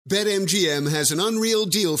BetMGM has an unreal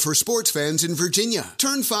deal for sports fans in Virginia.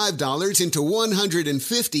 Turn $5 into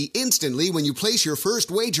 $150 instantly when you place your first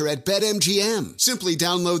wager at BetMGM. Simply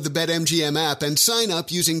download the BetMGM app and sign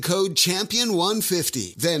up using code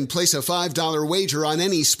CHAMPION150. Then place a $5 wager on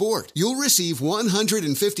any sport. You'll receive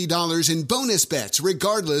 $150 in bonus bets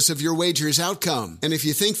regardless of your wager's outcome. And if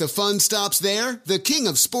you think the fun stops there, the King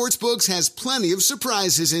of Sportsbooks has plenty of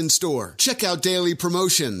surprises in store. Check out daily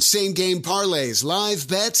promotions, same-game parlays, live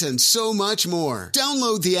bets, and so much more.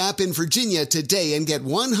 Download the app in Virginia today and get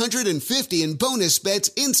 $150 in bonus bets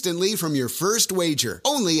instantly from your first wager.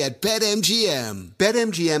 Only at BetMGM.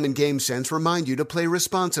 BetMGM and GameSense remind you to play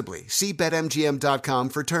responsibly. See BetMGM.com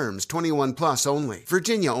for terms. 21 plus only.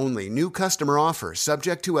 Virginia only. New customer offer.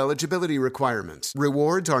 Subject to eligibility requirements.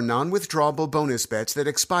 Rewards are non-withdrawable bonus bets that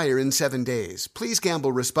expire in 7 days. Please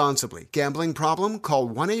gamble responsibly. Gambling problem? Call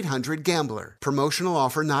 1-800-GAMBLER. Promotional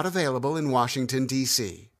offer not available in Washington,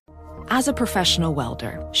 D.C. As a professional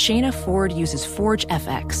welder, Shayna Ford uses Forge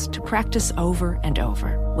FX to practice over and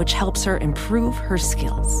over, which helps her improve her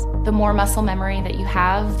skills. The more muscle memory that you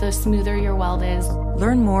have, the smoother your weld is.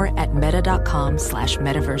 Learn more at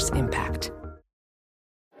meta.com/metaverse impact.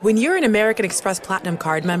 When you're an American Express Platinum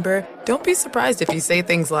Card member, don't be surprised if you say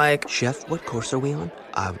things like, "Chef, what course are we on?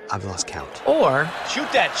 I've lost count." Or,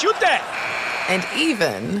 Shoot that! and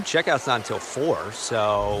even, Checkout's not until 4,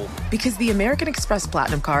 so... Because the American Express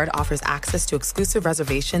Platinum Card offers access to exclusive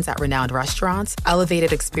reservations at renowned restaurants,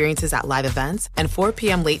 elevated experiences at live events, and 4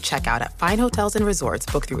 p.m. late checkout at fine hotels and resorts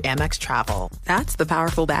booked through Amex Travel. That's the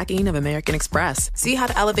powerful backing of American Express. See how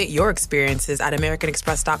to elevate your experiences at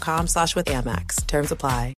americanexpress.com/withAmex. Terms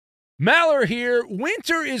apply. Maller here.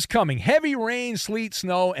 Winter is coming. Heavy rain, sleet,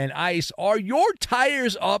 snow, and ice. Are your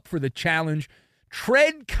tires up for the challenge?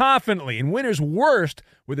 Tread confidently in winter's worst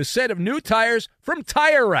with a set of new tires from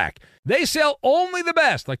Tire Rack. They sell only the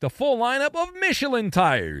best, like the full lineup of Michelin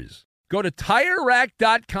tires. Go to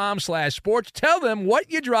TireRack.com/sports. Tell them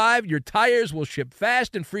what you drive. Your tires will ship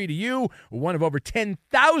fast and free to you. One of over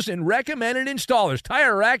 10,000 recommended installers.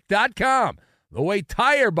 TireRack.com. The way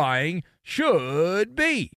tire buying should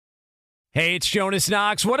be. Hey, it's Jonas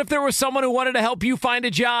Knox. What if there was someone who wanted to help you find a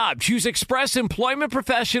job? Choose Express Employment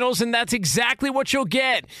Professionals, and that's exactly what you'll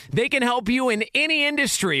get. They can help you in any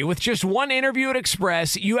industry. With just one interview at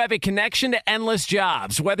Express, you have a connection to endless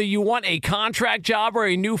jobs. Whether you want a contract job or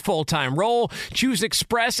a new full-time role, choose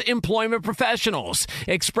Express Employment Professionals.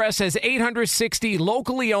 Express has 860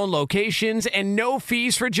 locally owned locations and no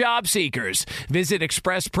fees for job seekers. Visit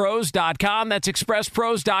expresspros.com. That's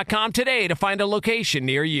expresspros.com today to find a location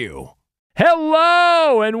near you.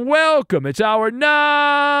 Hello and welcome. It's hour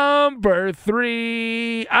number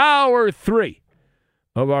 3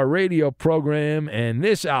 of our radio program. And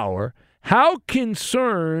this hour, how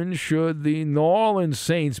concerned should the New Orleans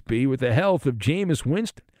Saints be with the health of Jameis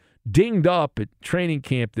Winston, dinged up at training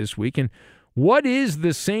camp this week? And what is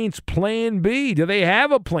the Saints' plan B? Do they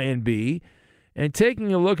have a plan B? And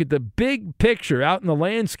taking a look at the big picture out in the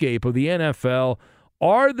landscape of the NFL,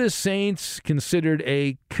 are the Saints considered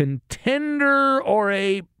a contender or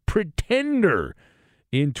a pretender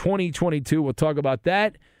in 2022? We'll talk about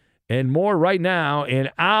that and more right now in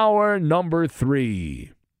hour number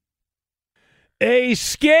 3. A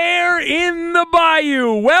scare in the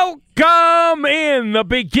Bayou. Welcome in the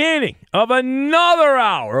beginning of another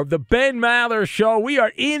hour of the Ben Maller Show. We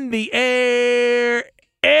are in the air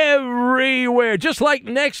everywhere, just like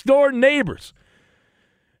next door neighbors.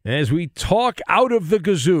 As we talk out of the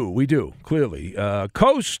kazoo, we do, clearly,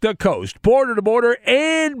 coast to coast, border to border,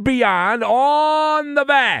 and beyond on the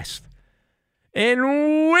vast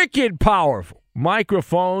and wicked powerful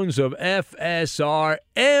microphones of FSR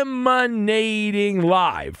emanating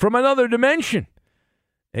live from another dimension,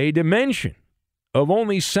 a dimension of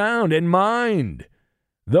only sound and mind.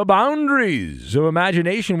 The boundaries of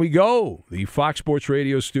imagination we go. The Fox Sports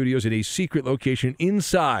Radio studios in a secret location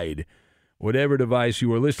inside whatever device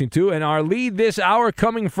you are listening to. And our lead this hour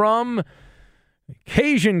coming from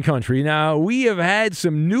Cajun country. Now, we have had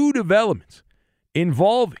some new developments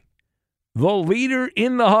involving the leader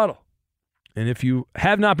in the huddle. And if you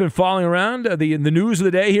have not been following around the news of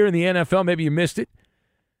the day here in the NFL, maybe you missed it,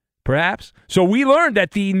 perhaps. So we learned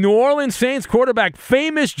that the New Orleans Saints quarterback,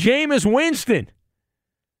 famous Jameis Winston,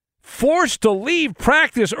 forced to leave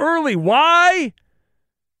practice early. Why?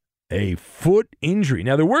 A foot injury.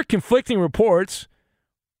 Now, there were conflicting reports.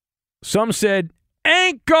 Some said,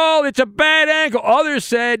 ankle, it's a bad ankle. Others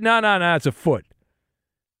said, no, it's a foot.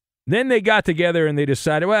 Then they got together and they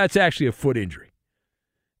decided, well, it's actually a foot injury.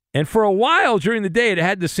 And for a while during the day, it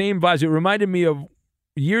had the same vibes. It reminded me of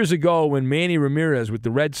years ago when Manny Ramirez with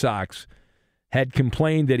the Red Sox had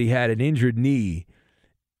complained that he had an injured knee,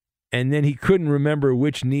 and then he couldn't remember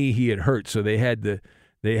which knee he had hurt, so they had to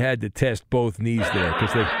test both knees there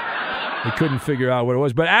because they couldn't figure out what it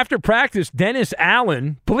was. But after practice, Dennis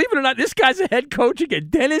Allen, believe it or not, this guy's a head coach again.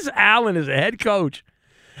 Dennis Allen is a head coach.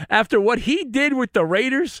 After what he did with the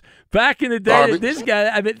Raiders back in the day, this guy,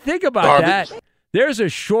 I mean, think about that. There's a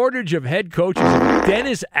shortage of head coaches.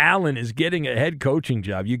 Dennis Allen is getting a head coaching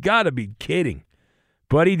job. You got to be kidding.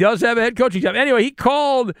 But he does have a head coaching job. Anyway, he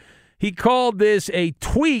called this a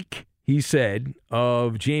tweak, he said,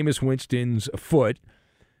 of Jameis Winston's foot.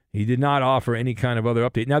 He did not offer any kind of other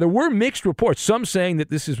update. Now, there were mixed reports, some saying that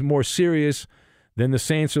this is more serious than the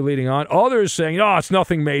Saints are leading on. Others saying, oh, it's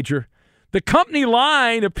nothing major. The company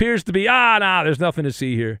line appears to be, there's nothing to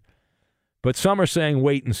see here. But some are saying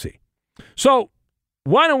wait and see. So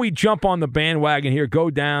why don't we jump on the bandwagon here, go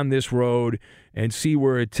down this road, and see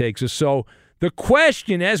where it takes us. So the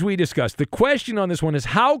question, as we discussed, the question on this one is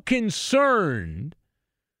how concerned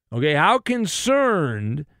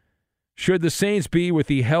should the Saints be with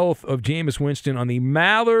the health of Jameis Winston on the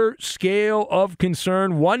Maller scale of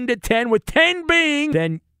concern, 1 to 10, with 10 being,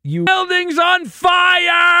 then you building's on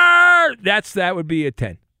fire! That would be a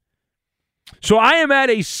 10. So I am at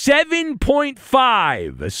a 7.5.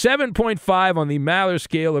 A 7.5 on the Maller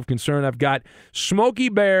scale of concern. I've got Smokey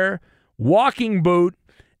Bear, Walking Boot,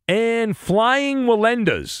 and Flying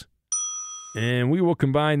Walendas. And we will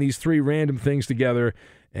combine these three random things together,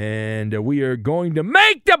 and we are going to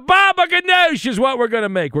make the Baba Ganoush is what we're going to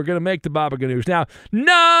make. We're going to make the Baba Ganoush. Now,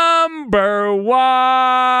 number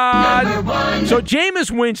one. So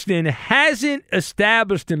Jameis Winston hasn't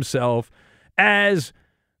established himself as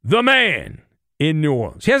the man in New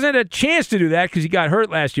Orleans. He hasn't had a chance to do that because he got hurt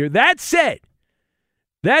last year. That said,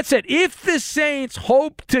 if the Saints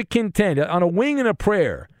hope to contend on a wing and a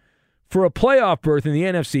prayer for a playoff berth in the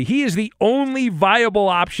NFC, he is the only viable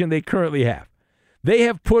option they currently have. They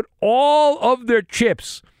have put all of their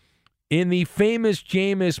chips in the famous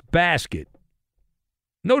Jameis basket.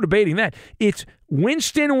 No debating that. It's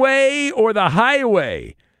Winston way or the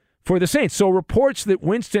highway for the Saints. So reports that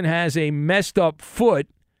Winston has a messed up foot,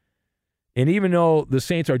 and even though the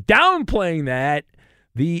Saints are downplaying that,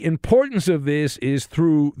 the importance of this is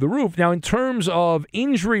through the roof. Now, in terms of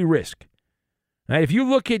injury risk, right, if you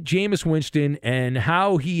look at Jameis Winston and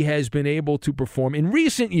how he has been able to perform in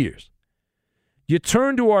recent years, you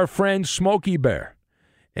turn to our friend Smokey Bear,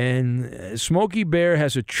 and Smokey Bear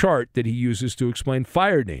has a chart that he uses to explain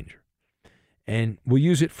fire danger, and we'll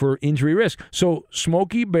use it for injury risk. So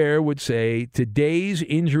Smokey Bear would say today's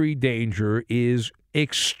injury danger is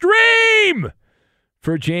extreme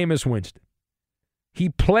for Jameis Winston. He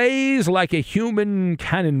plays like a human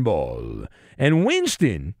cannonball, and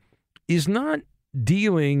Winston is not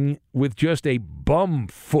dealing with just a bum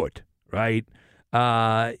foot, right?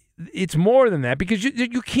 It's more than that because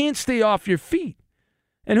you can't stay off your feet.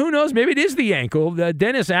 And who knows, maybe it is the ankle.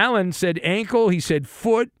 Dennis Allen said ankle, he said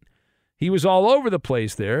foot. He was all over the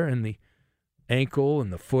place there, and the ankle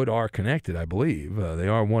and the foot are connected, I believe. They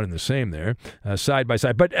are one and the same there, side by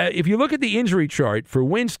side. But if you look at the injury chart for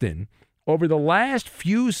Winston, over the last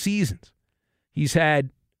few seasons, he's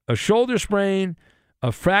had a shoulder sprain,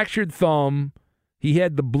 a fractured thumb. He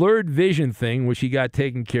had the blurred vision thing, which he got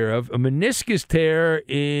taken care of, a meniscus tear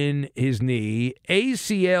in his knee,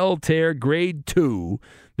 ACL tear grade 2.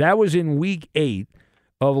 That was in week 8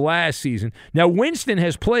 of last season. Now, Winston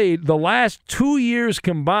has played the last 2 years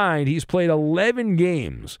combined. He's played 11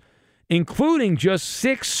 games, including just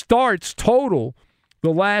 6 starts total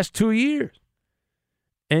the last 2 years.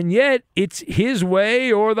 And yet, it's his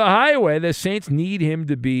way or the highway. The Saints need him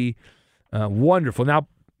to be wonderful. Now,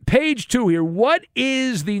 page 2 here. What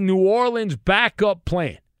is the New Orleans backup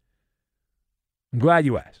plan? I'm glad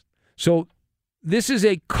you asked. So this is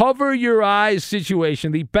a cover your eyes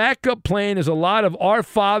situation. The backup plan is a lot of Our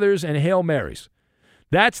Fathers and Hail Marys.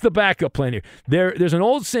 That's the backup plan here. There's an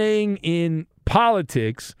old saying in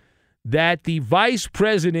politics that the vice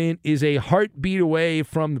president is a heartbeat away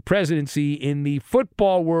from the presidency. In the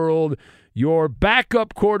football world, your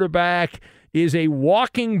backup quarterback is a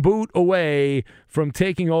walking boot away from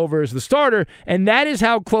taking over as the starter, and that is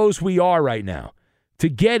how close we are right now to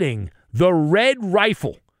getting the red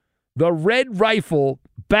rifle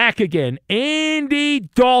back again. Andy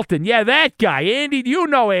Dalton. Yeah, that guy. Andy, you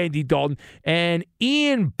know Andy Dalton. And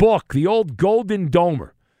Ian Book, the old Golden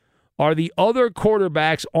Domer, are the other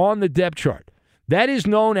quarterbacks on the depth chart. That is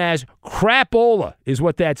known as crapola, is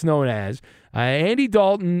what that's known as. Andy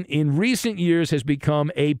Dalton, in recent years, has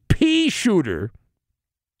become a pea shooter.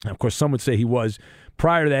 Of course, some would say he was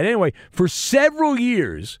prior to that. Anyway, for several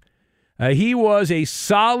years, He was a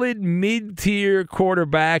solid mid-tier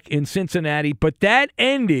quarterback in Cincinnati, but that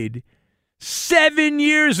ended 7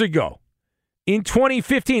 years ago in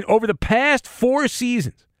 2015. Over the past 4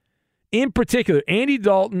 seasons, in particular, Andy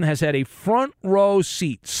Dalton has had a front row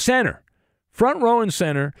seat, front row and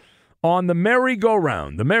center, on the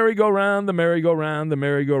merry-go-round. The merry-go-round, the merry-go-round, the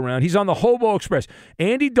merry-go-round. He's on the Hobo Express.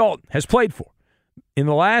 Andy Dalton has played for, in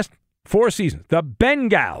the last 4 seasons, the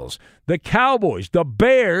Bengals, the Cowboys, the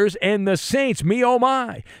Bears, and the Saints. Me, oh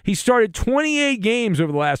my. He started 28 games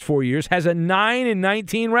over the last 4 years, has a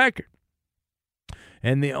 9-19 record.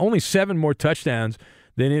 And only 7 more touchdowns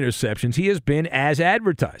than interceptions. He has been as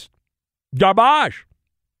advertised. Garbage.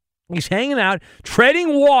 He's hanging out,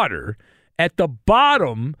 treading water at the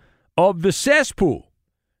bottom of the cesspool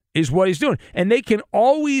is what he's doing. And they can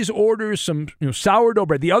always order some sourdough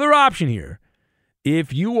bread. The other option here,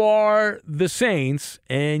 if you are the Saints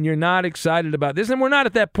and you're not excited about this, and we're not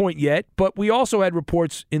at that point yet, but we also had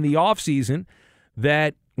reports in the offseason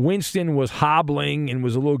that Winston was hobbling and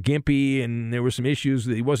was a little gimpy, and there were some issues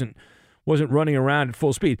that he wasn't running around at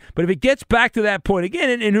full speed. But if it gets back to that point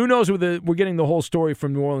again, and who knows whether we're getting the whole story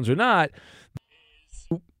from New Orleans or not,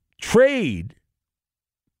 trade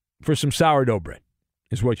for some sourdough bread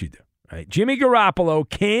is what you do. Right? Jimmy Garoppolo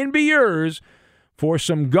can be yours for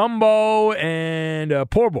some gumbo and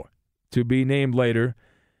poor boy to be named later,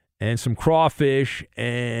 and some crawfish,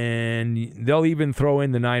 and they'll even throw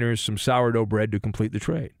in the Niners some sourdough bread to complete the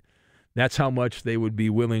trade. That's how much they would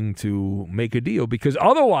be willing to make a deal, because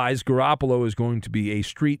otherwise Garoppolo is going to be a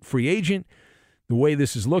street free agent. The way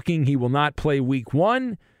this is looking, he will not play week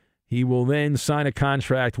 1. He will then sign a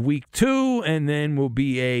contract week 2, and then will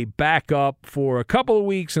be a backup for a couple of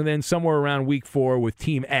weeks, and then somewhere around week 4 with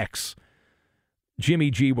Team X,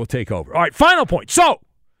 Jimmy G will take over. All right, final point. So,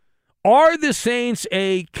 are the Saints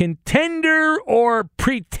a contender or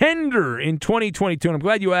pretender in 2022? And I'm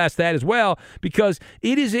glad you asked that as well, because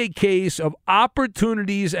it is a case of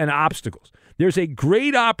opportunities and obstacles. There's a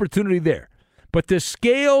great opportunity there, but the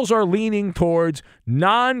scales are leaning towards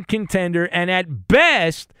non-contender, and at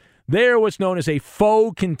best, they're what's known as a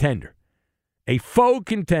faux contender. A faux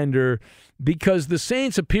contender because the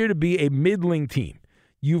Saints appear to be a middling team.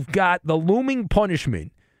 You've got the looming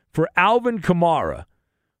punishment for Alvin Kamara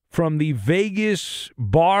from the Vegas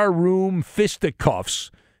barroom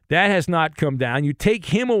fisticuffs. That has not come down. You take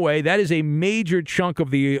him away, that is a major chunk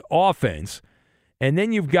of the offense. And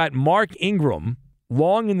then you've got Mark Ingram,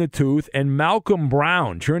 long in the tooth, and Malcolm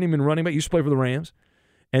Brown, journeyman running back, used to play for the Rams.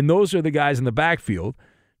 And those are the guys in the backfield.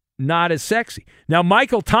 Not as sexy. Now,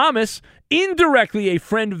 Michael Thomas, indirectly a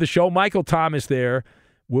friend of the show, Michael Thomas there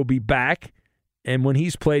will be back. And when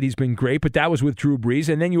he's played, he's been great, but that was with Drew Brees.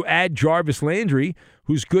 And then you add Jarvis Landry,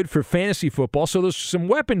 who's good for fantasy football, so there's some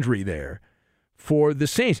weaponry there for the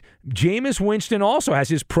Saints. Jameis Winston also has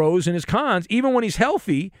his pros and his cons. Even when he's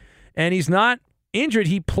healthy and he's not injured,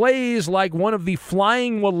 he plays like one of the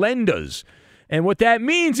flying Walendas. And what that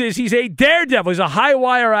means is he's a daredevil. He's a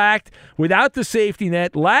high-wire act without the safety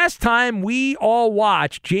net. Last time we all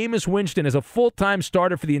watched Jameis Winston as a full-time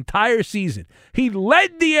starter for the entire season, he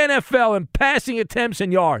led the NFL in passing attempts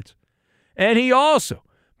and yards. And he also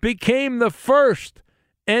became the first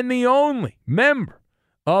and the only member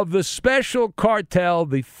of the special cartel,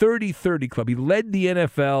 the 30-30 Club. He led the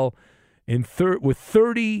NFL with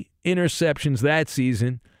 30 interceptions that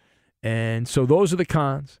season. And so those are the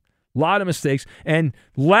cons. A lot of mistakes. And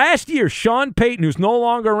last year, Sean Payton, who's no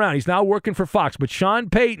longer around, he's now working for Fox, but Sean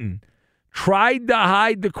Payton tried to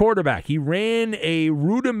hide the quarterback. He ran a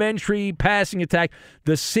rudimentary passing attack.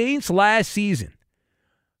 The Saints last season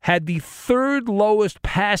had the 3rd lowest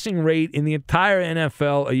passing rate in the entire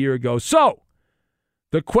NFL a year ago. So,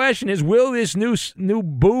 the question is, will this new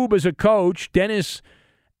boob as a coach, Dennis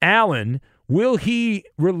Allen, will he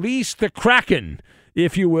release the Kraken,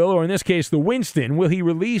 if you will, or in this case, the Winston? Will he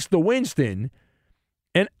release the Winston?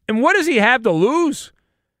 And what does he have to lose?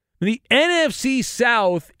 The NFC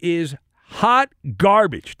South is hot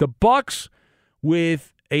garbage. The Bucs,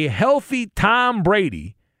 with a healthy Tom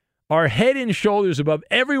Brady, are head and shoulders above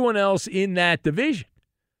everyone else in that division.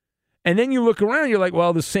 And then you look around, you're like,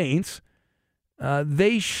 well, the Saints,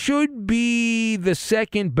 they should be the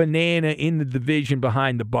second banana in the division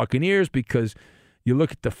behind the Buccaneers, because you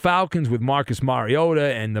look at the Falcons with Marcus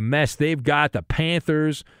Mariota and the mess they've got, the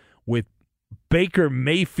Panthers with Baker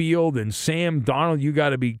Mayfield and Sam Darnold. You got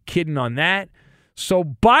to be kidding on that. So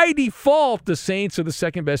by default, the Saints are the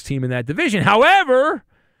second best team in that division. However,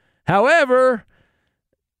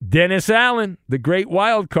 Dennis Allen, the great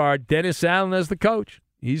wild card, Dennis Allen as the coach.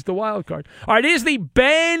 He's the wild card. All right, it is the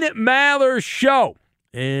Ben Maller Show.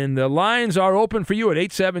 And the lines are open for you at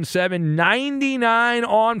 877-99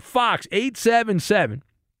 on Fox.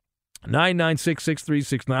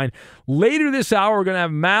 877-996-6369. Later this hour, we're going to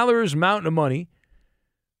have Maller's Mountain of Money.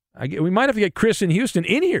 We might have to get Chris in Houston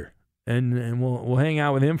in here, and we'll hang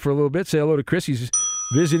out with him for a little bit. Say hello to Chris. He's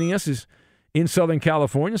visiting us. He's in Southern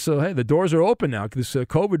California. So, hey, the doors are open now because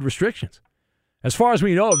COVID restrictions. As far as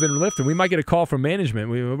we know, have been lifted. We might get a call from management.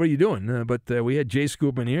 What are you doing? But we had Jay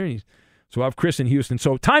Scoop in here, so I have Chris in Houston.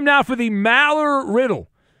 So time now for the Maller Riddle.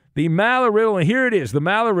 The Maller Riddle, and here it is, the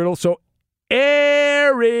Maller Riddle. So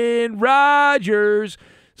Aaron Rodgers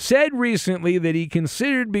said recently that he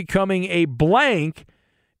considered becoming a blank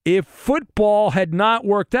if football had not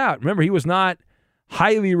worked out. Remember, he was not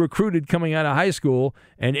highly recruited coming out of high school,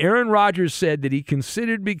 and Aaron Rodgers said that he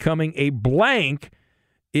considered becoming a blank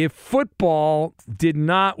if football did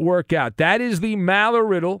not work out. That is the Maller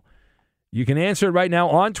Riddle. You can answer it right now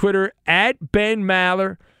on Twitter at Ben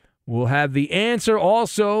Maller. We'll have the answer.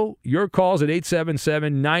 Also, your calls at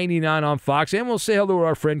 877-99 on Fox. And we'll say hello to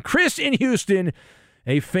our friend Chris in Houston,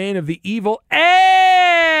 a fan of the evil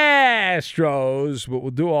Astros. But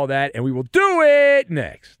we'll do all that, and we will do it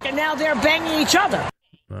next. And now they're banging each other.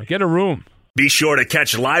 Get a room. Be sure to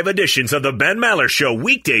catch live editions of the Ben Maller Show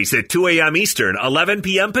weekdays at 2 a.m. Eastern, 11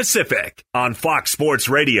 p.m. Pacific on Fox Sports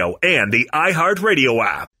Radio and the iHeartRadio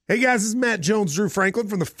app. Hey guys, this is Matt Jones, Drew Franklin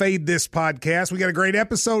from the Fade This podcast. We got a great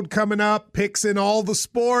episode coming up, picks in all the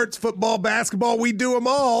sports, football, basketball, we do them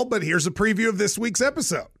all, but here's a preview of this week's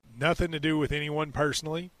episode. Nothing to do with anyone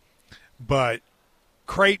personally, but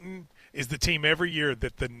Creighton is the team every year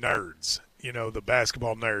that the nerds, the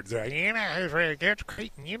basketball nerds, they're like, who's really good?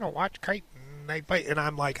 Creighton, watch Creighton. They play, and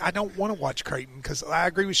I'm like, I don't want to watch Creighton because I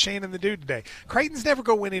agree with Shannon the dude today. Creighton's never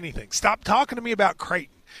going to win anything. Stop talking to me about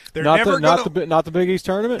Creighton. They're not never not the Big East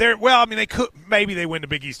tournament. They could maybe they win the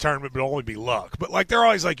Big East tournament, but it'll only be luck. But they're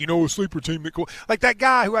always like, a sleeper team that like that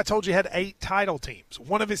guy who I told you had 8 title teams.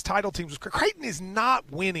 One of his title teams was Creighton is not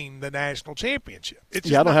winning the national championship. I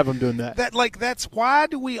don't have them doing that. That's why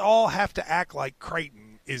do we all have to act like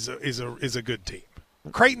Creighton is a good team?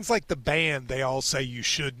 Creighton's like the band they all say you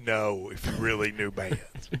should know if you really knew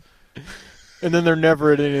bands. And then they're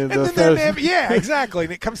never at any of the yeah, exactly.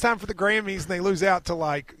 And it comes time for the Grammys, and they lose out to,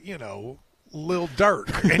 Lil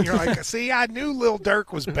Durk. And you're like, see, I knew Lil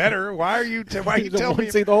Durk was better. Why are you telling me?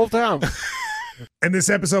 See the whole time. And this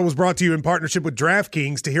episode was brought to you in partnership with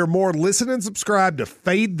DraftKings. To hear more, listen and subscribe to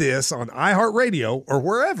Fade This on iHeartRadio or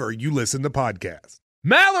wherever you listen to podcasts.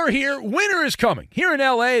 Maller here. Winter is coming. Here in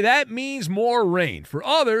L.A., that means more rain. For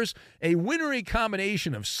others, a wintry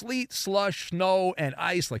combination of sleet, slush, snow, and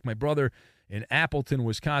ice, like my brother in Appleton,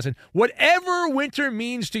 Wisconsin. Whatever winter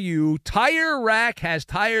means to you, Tire Rack has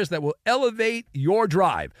tires that will elevate your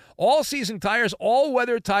drive. All-season tires,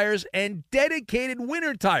 all-weather tires, and dedicated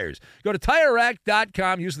winter tires. Go to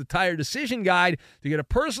TireRack.com. Use the Tire Decision Guide to get a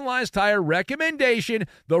personalized tire recommendation,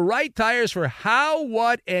 the right tires for how,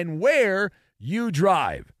 what, and where you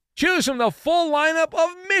drive. Choose from the full lineup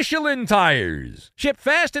of Michelin tires. Ship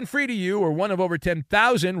fast and free to you or one of over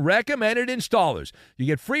 10,000 recommended installers. You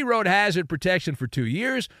get free road hazard protection for 2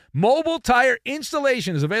 years. Mobile tire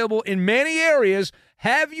installation is available in many areas.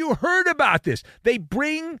 Have you heard about this? They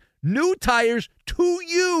bring new tires to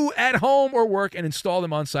you at home or work and install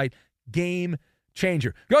them on site. Game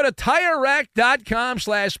changer. Go to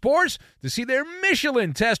TireRack.com/sports to see their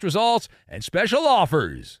Michelin test results and special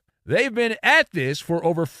offers. They've been at this for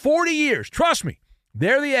over 40 years. Trust me,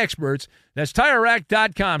 they're the experts. That's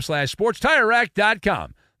TireRack.com/sports.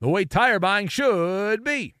 TireRack.com, the way tire buying should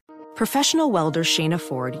be. Professional welder Shayna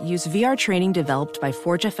Ford used VR training developed by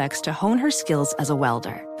ForgeFX to hone her skills as a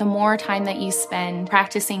welder. The more time that you spend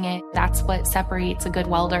practicing it, that's what separates a good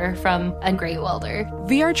welder from a great welder.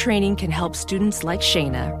 VR training can help students like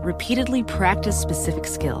Shayna repeatedly practice specific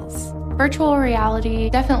skills. Virtual reality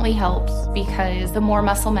definitely helps because the more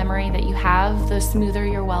muscle memory that you have, the smoother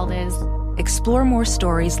your weld is. Explore more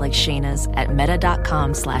stories like Shayna's at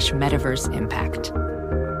meta.com/metaverseimpact.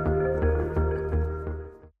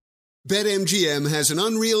 BetMGM has an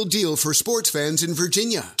unreal deal for sports fans in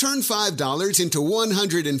Virginia. Turn $5 into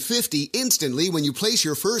 $150 instantly when you place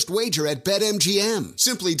your first wager at BetMGM.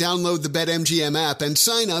 Simply download the BetMGM app and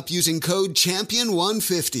sign up using code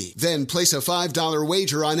CHAMPION150. Then place a $5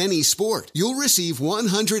 wager on any sport. You'll receive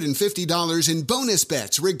 $150 in bonus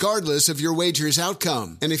bets regardless of your wager's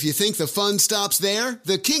outcome. And if you think the fun stops there,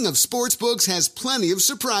 the King of Sportsbooks has plenty of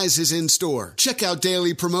surprises in store. Check out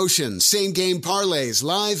daily promotions, same-game parlays,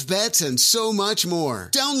 live bets, bets, and so much more.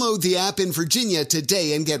 Download the app in Virginia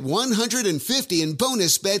today and get $150 in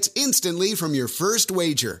bonus bets instantly from your first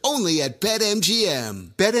wager. Only at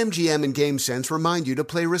BetMGM. BetMGM and GameSense remind you to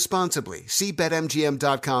play responsibly. See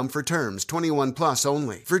BetMGM.com for terms. 21 plus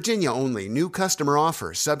only. Virginia only. New customer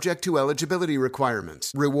offer. Subject to eligibility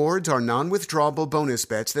requirements. Rewards are non-withdrawable bonus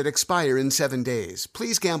bets that expire in 7 days.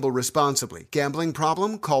 Please gamble responsibly. Gambling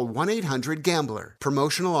problem? Call 1-800-GAMBLER.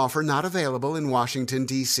 Promotional offer not available in Washington,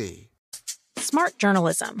 D.C. Smart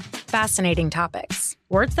journalism. Fascinating topics.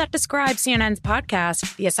 Words that describe CNN's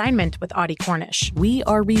podcast, The Assignment with Audie Cornish. We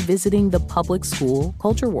are revisiting the public school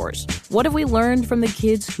culture wars. What have we learned from the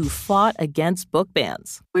kids who fought against book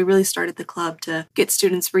bans? We really started the club to get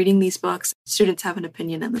students reading these books. Students have an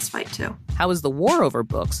opinion in this fight, too. How has the war over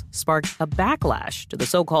books sparked a backlash to the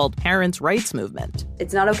so-called parents' rights movement?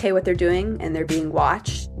 It's not okay what they're doing, and they're being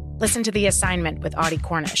watched. Listen to The Assignment with Audie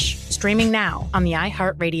Cornish. Streaming now on the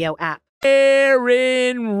iHeartRadio app.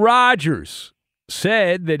 Aaron Rodgers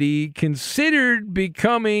said that he considered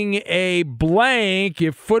becoming a blank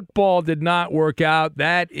if football did not work out.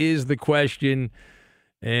 That is the question.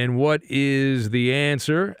 And what is the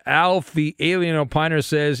answer? Alf, the alien opiner,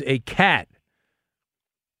 says a cat.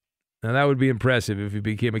 Now, that would be impressive if he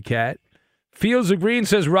became a cat. Fields of Green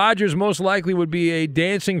says Rodgers most likely would be a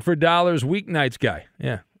Dancing for Dollars weeknights guy.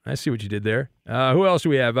 Yeah, I see what you did there. Who else do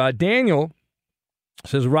we have? Daniel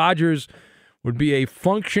says Rodgers would be a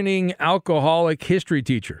functioning alcoholic history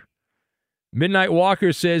teacher. Midnight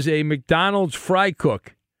Walker says a McDonald's fry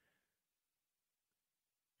cook.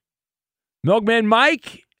 Milkman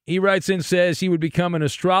Mike, he writes in, says he would become an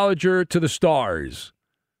astrologer to the stars.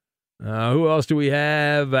 Who else do we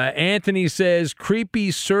have? Anthony says creepy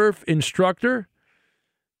surf instructor.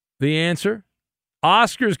 The answer.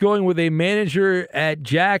 Oscar's going with a manager at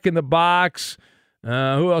Jack in the Box.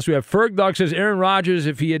 Who else we have? Fergdog says Aaron Rodgers,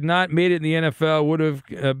 if he had not made it in the NFL, would have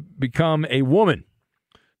become a woman.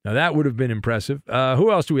 Now, that would have been impressive.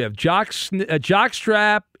 Who else do we have?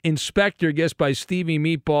 Jockstrap Inspector, guessed by Stevie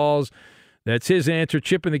Meatballs. That's his answer.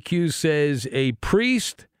 Chip in the Q says a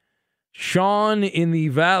priest. Sean in the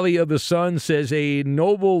Valley of the Sun says a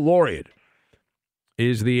Nobel laureate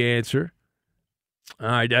is the answer. All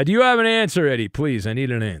right. Do you have an answer, Eddie? Please, I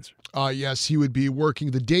need an answer. Yes, he would be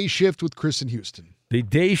working the day shift with Chris in Houston. The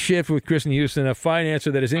day shift with Chris in Houston. A fine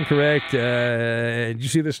answer that is incorrect. Did you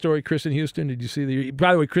see this story, Chris in Houston? Did you see the?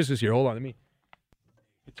 By the way, Chris is here. Hold on, let me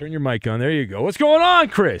turn your mic on. There you go. What's going on,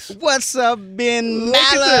 Chris? What's up, Ben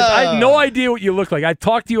Mallow? I have no idea what you look like. I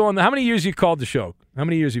talked to you on how many years you called the show? How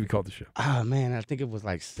many years have you called the show? Oh, man, I think it was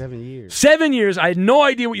like 7 years. 7 years. I had no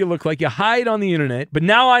idea what you look like. You hide on the internet, but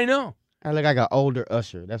now I know. I look like an older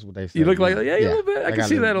Usher. That's what they say. You look like, yeah, a little bit. I can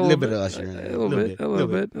see that a little bit. Of Usher. A little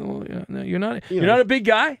bit. Oh, yeah. No, you're not a big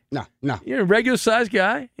guy. No. You're a regular sized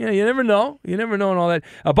guy. Yeah, you never know. And all that.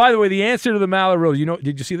 By the way, the answer to the Mallow Rule,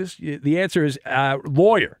 did you see this? The answer is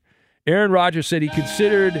lawyer. Aaron Rodgers said he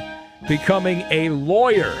considered becoming a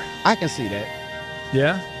lawyer. I can see that.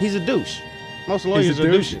 Yeah? He's a douche. Most lawyers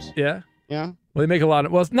are douches. Yeah? Yeah. Well, they make a lot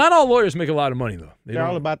of. Well, not all lawyers make a lot of money though. They're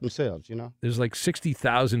all about themselves, There's like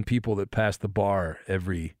 60,000 people that pass the bar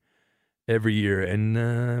every year,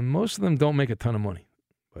 and most of them don't make a ton of money.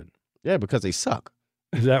 But yeah, because they suck.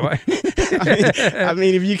 Is that why? I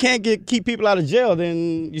mean, if you can't keep people out of jail,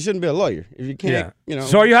 then you shouldn't be a lawyer. If you can't,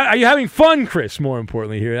 So are you having fun, Chris? More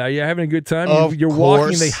importantly, here, are you having a good time? You're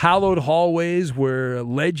walking the hallowed hallways where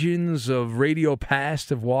legends of radio past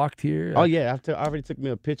have walked here. Oh yeah, I already took me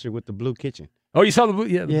a picture with the blue kitchen. Oh, you saw the blue?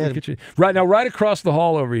 Yeah, the blue kitchen. Right now, right across the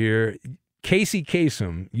hall over here, Casey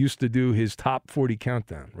Kasem used to do his top 40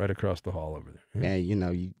 countdown right across the hall over there.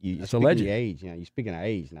 Yeah, that's a legend. Your age, you're speaking of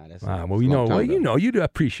age now. That's you'd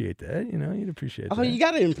appreciate that. You'd appreciate that. Oh, you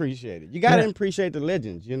got to appreciate it. You got to appreciate the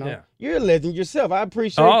legends. Yeah. You're a legend yourself. I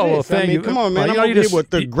appreciate this. Well, thank you. Come on, man. I'm over here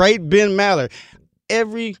with the great Ben Mallard.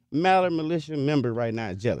 Every Mallard militia member right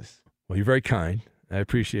now is jealous. Well, you're very kind. I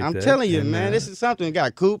appreciate that. I'm telling you, man. This is something. We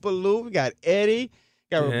got Cooper, Lou, we got Eddie.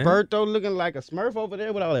 Got Roberto looking like a Smurf over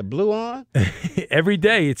there with all that blue on. Every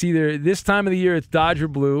day. It's either this time of the year, it's Dodger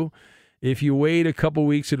blue. If you wait a couple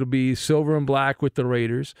weeks, it'll be silver and black with the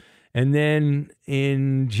Raiders. And then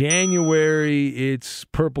in January, it's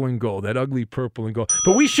purple and gold, that ugly purple and gold.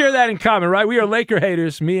 But we share that in common, right? We are Laker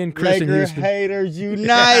haters, me and Chris in Houston. Laker haters unite.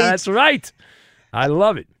 Yeah, that's right. I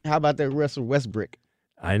love it. How about that Russell Westbrook?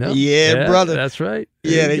 I know. Yeah, brother. That's right.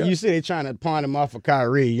 There you see they're trying to pawn him off of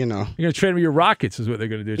Kyrie, You're going to trade him with your Rockets is what they're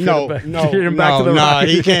going to do. No,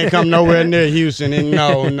 he can't come nowhere near Houston. And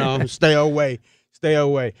no, stay away.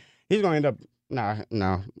 He's going to end up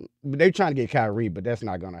No. They're trying to get Kyrie, but that's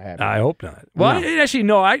not going to happen. I hope not. Well, No. actually,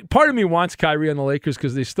 no. Part of me wants Kyrie on the Lakers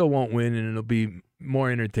because they still won't win, and it'll be more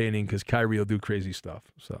entertaining because Kyrie will do crazy stuff.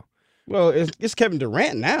 So, Well, it's Kevin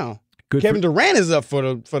Durant now. Good Kevin Durant is up for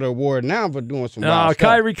the award now for doing some no, wild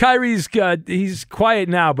stuff. Kyrie's he's quiet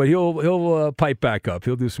now, but he'll pipe back up.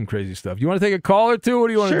 He'll do some crazy stuff. You want to take a call or two? What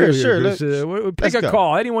do you want to do? Sure. Here? Pick Let's a go.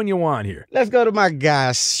 call. Anyone you want here. Let's go to my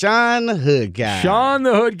guy, Sean the Hood Guy. Sean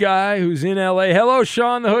the Hood Guy, who's in L.A. Hello,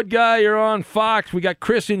 Sean the Hood Guy. You're on Fox. We got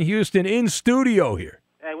Chris in Houston in studio here.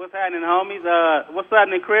 Hey, what's happening, homies? What's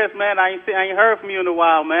happening, Chris, man? I ain't heard from you in a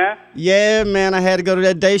while, man. Yeah, man, I had to go to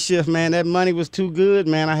that day shift, man. That money was too good,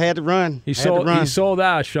 man. I had to run. He sold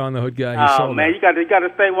out, Sean the Hood Guy. Oh, man, you got to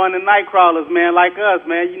stay one of the night crawlers, man, like us,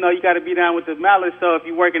 man. You know, you got to be down with the Mallard show if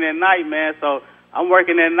you're working at night, man. So I'm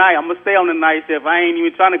working at night. I'm going to stay on the night shift. I ain't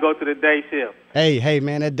even trying to go to the day shift. Hey,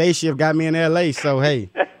 man, that day shift got me in L.A., so,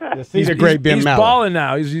 hey. He's a great Ben Mallard. He's balling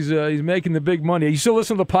now. He's making the big money. You still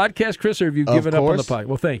listen to the podcast, Chris, or have you given up on the podcast?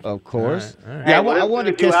 Well, thank you. Of course. All right. Yeah, I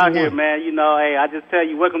wanted to catch you out you here, one. man. You know, hey, I just tell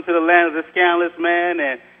you, welcome to the land of the scandalous, man.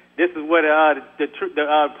 And this is where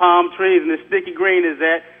the palm trees and the sticky green is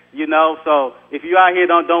at. You know, so if you out here,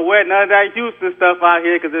 don't wear none of that Houston stuff out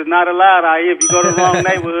here because it's not allowed out here. If you go to the wrong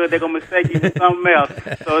neighborhood, they're going to mistake you for something else.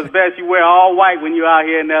 So it's best you wear all white when you're out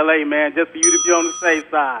here in L.A., man, just for you to be on the safe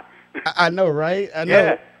side. I know, right? I know.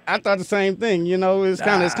 Yeah. I thought the same thing. You know, it's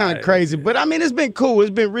kind of crazy, but I mean, it's been cool. It's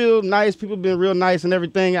been real nice. People been real nice and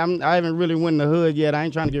everything. I haven't really went in the hood yet. I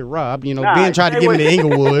ain't trying to get robbed. You know, Ben tried to get me to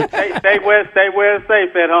Inglewood. Stay where it's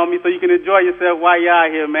safe at, homie, so you can enjoy yourself while you're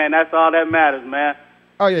out here, man. That's all that matters, man.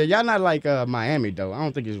 Oh yeah, y'all not like Miami though. I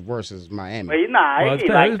don't think it's worse as Miami. Well, nah, Well, it ain't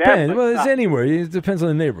like that. But Well, it's anywhere. It depends on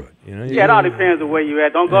the neighborhood. You know. Yeah, it all depends on where you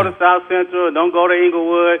at. Don't go to South Central. Don't go to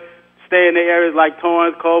Inglewood. Stay in the areas like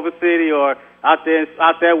Torrance, Culver City, or out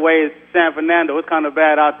that way is San Fernando. It's kind of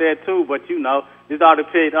bad out there too. But you know, it all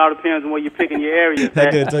depends on where you're picking your areas.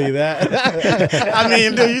 I didn't tell you that. I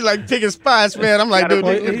mean, dude, you like picking spots, man. I'm like, dude,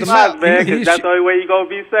 pick spots, man, because that's the only way you gonna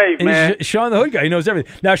be safe, man. Sean the Hood Guy, he knows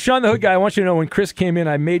everything. Now, Sean the Hood Guy, I want you to know when Chris came in,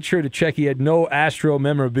 I made sure to check he had no Astro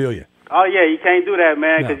memorabilia. Oh yeah, you can't do that,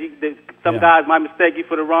 man, because some guys might mistake you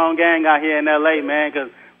for the wrong gang out here in L.A., man. Because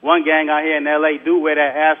one gang out here in L.A. do wear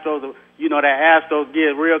that Astros. You know, that Astros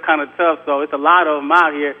get real kind of tough, so it's a lot of them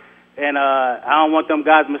out here. And I don't want them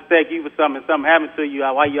guys to mistake you for something happened to you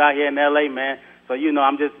while you're out here in L.A., man. So, you know,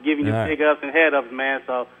 I'm just giving you big ups and head ups, man.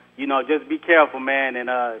 So, you know, just be careful, man. And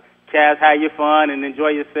Cavs, have your fun and enjoy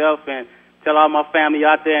yourself. And tell all my family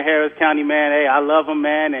out there in Harris County, man, hey, I love them,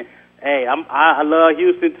 man. And, hey, I love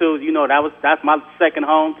Houston, too. You know, that's my second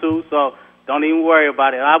home, too. So don't even worry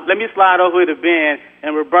about it. Let me slide over to Ben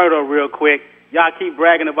and Roberto real quick. Y'all keep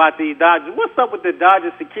bragging about these Dodgers. What's up with the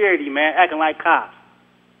Dodgers security, man, acting like cops?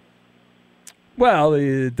 Well,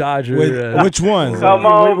 the Dodger. Which one? Come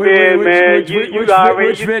on, Ben, man.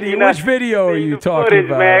 Which video are you talking footage,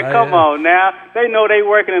 about? Man, come on now. They know they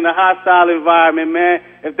working in a hostile environment, man.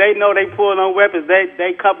 If they know they pulling on weapons,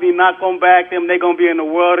 they company not gonna back them. They gonna be in a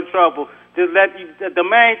world of trouble. Just the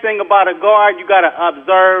main thing about a guard, you gotta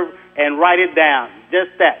observe and write it down.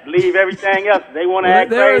 Just that. Leave everything else. They want to act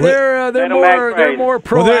crazy. They're more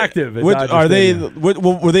proactive.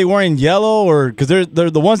 Were they wearing yellow or because they're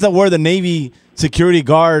the ones that wear the Navy security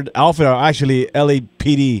guard outfit are actually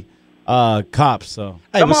LAPD cops. So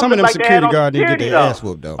hey, but some of them security guards didn't get their ass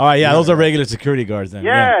whooped though. All right, those are regular security guards then.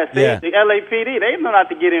 Yeah, the LAPD, they know not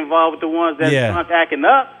to get involved with the ones that's acting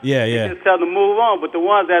up. Yeah. Just tell them to move on. But the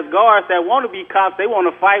ones that's guards that want to be cops, they want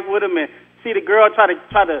to fight with them and see the girl try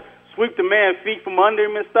to sweep the man's feet from under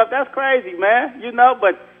him and stuff. That's crazy, man. You know,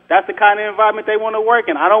 but that's the kind of environment they want to work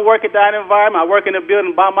in. I don't work at that environment. I work in a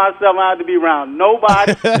building by myself. I have to be around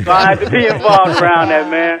nobody, so I have to be involved around that,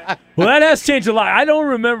 man. Well, that has changed a lot. I don't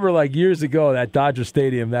remember, like, years ago, that Dodger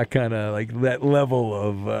Stadium, that kind of, like, that level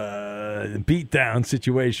of beatdown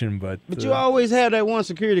situation. But you always have that one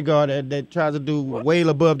security guard that tries to do way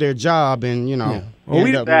above their job and, you know. Yeah.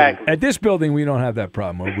 Well, at this building, we don't have that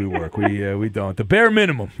problem where we work. We don't. The bare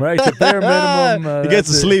minimum, right? The bare minimum. He gets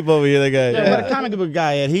to sleep over here, that guy. Yeah, what kind of good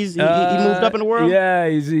guy at? He moved up in the world? Yeah,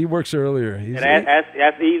 he works earlier.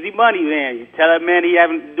 That's easy money, man. You tell that man he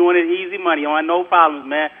haven't doing it easy money. I want no problems,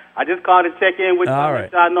 man. I just called to check in with you. All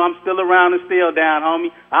right. I know I'm still around and still down,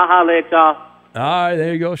 homie. I'll holler at y'all. All right,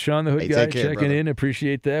 there you go. Sean the Hood Guy checking in.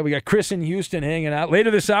 Appreciate that. We got Chris in Houston hanging out.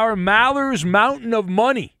 Later this hour, Maller's Mountain of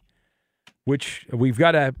Money, which we've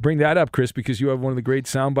got to bring that up, Chris, because you have one of the great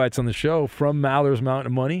sound bites on the show from Maller's Mountain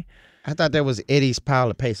of Money. I thought that was Eddie's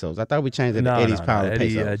Pile of Pesos. I thought we changed it to Eddie's Pile of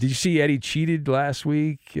Pesos. Did you see Eddie cheated last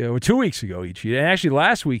week? Or 2 weeks ago he cheated. And actually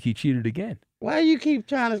last week he cheated again. Why you keep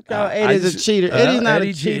trying to call Eddie's a cheater? Eddie's not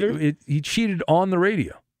a cheater. He cheated on the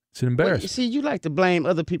radio. It's an embarrassment. See, you like to blame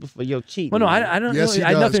other people for your cheating. Well, no, I don't know. It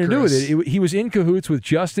had nothing to do with it. He was in cahoots with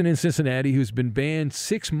Justin in Cincinnati, who's been banned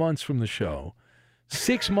 6 months from the show.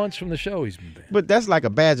 6 months from the show he's been banned. But that's like a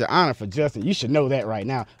badge of honor for Justin. You should know that right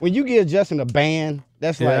now. When you give Justin a ban,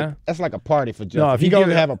 that's like a party for Justin. No, if he goes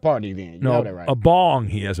to have a party, then you know that, right? A bong,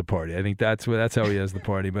 he has a party. I think that's how he has the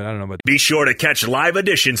party. But I don't know about. Be sure to catch live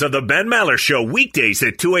editions of the Ben Maller Show weekdays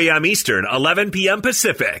at 2 a.m. Eastern, 11 p.m.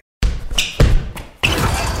 Pacific.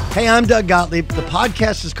 Hey, I'm Doug Gottlieb. The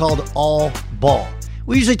podcast is called All Ball.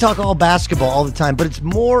 We usually talk all basketball all the time, but it's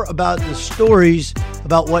more about the stories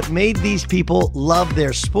about what made these people love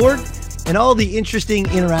their sport and all the interesting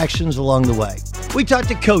interactions along the way. We talk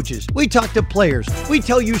to coaches. We talk to players. We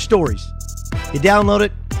tell you stories. You download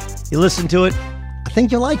it. You listen to it. I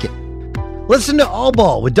think you'll like it. Listen to All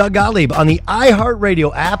Ball with Doug Gottlieb on the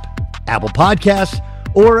iHeartRadio app, Apple Podcasts,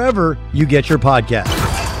 or wherever you get your podcasts.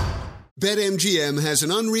 BetMGM has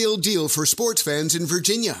an unreal deal for sports fans in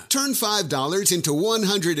Virginia. Turn $5 into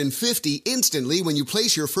 $150 instantly when you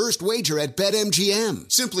place your first wager at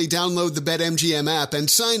BetMGM. Simply download the BetMGM app and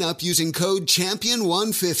sign up using code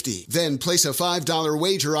CHAMPION150. Then place a $5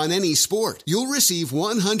 wager on any sport. You'll receive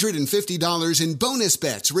 $150 in bonus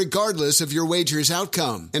bets regardless of your wager's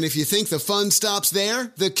outcome. And if you think the fun stops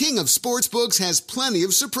there, the King of Sportsbooks has plenty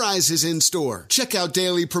of surprises in store. Check out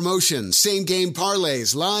daily promotions, same-game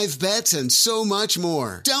parlays, live bets, and so much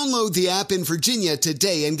more. Download the app in Virginia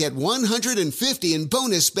today and get $150 in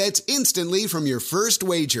bonus bets instantly from your first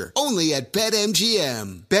wager. Only at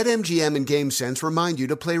BetMGM. BetMGM and GameSense remind you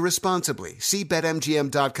to play responsibly. See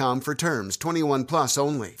BetMGM.com for terms. 21 plus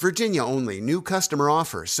only. Virginia only. New customer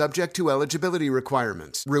offer. Subject to eligibility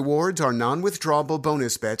requirements. Rewards are non-withdrawable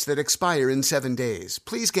bonus bets that expire in 7 days.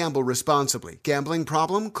 Please gamble responsibly. Gambling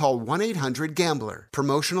problem? Call 1-800-GAMBLER.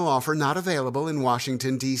 Promotional offer not available in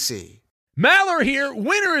Washington, D.C. Maller here.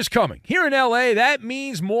 Winter is coming. Here in L.A., that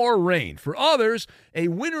means more rain. For others, a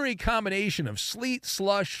wintry combination of sleet,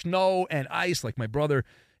 slush, snow, and ice, like my brother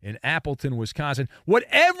in Appleton, Wisconsin.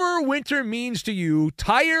 Whatever winter means to you,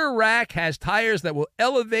 Tire Rack has tires that will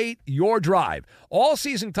elevate your drive.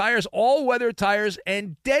 All-season tires, all-weather tires,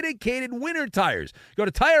 and dedicated winter tires. Go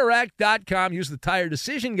to TireRack.com. Use the Tire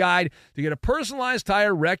Decision Guide to get a personalized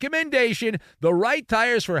tire recommendation, the right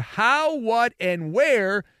tires for how, what, and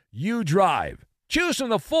where you drive. Choose from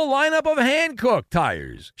the full lineup of hand-cooked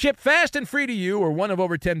tires. Ship fast and free to you or one of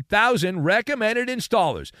over 10,000 recommended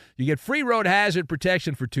installers. You get free road hazard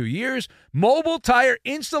protection for 2 years. Mobile tire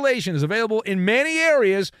installation is available in many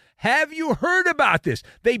areas. Have you heard about this?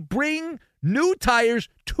 They bring new tires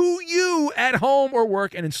to you at home or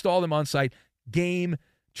work and install them on site. Game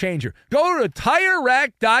changer. Go to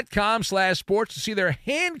TireRack.com/sports to see their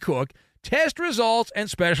hand-cooked test results and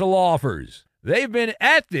special offers. They've been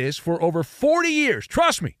at this for over 40 years.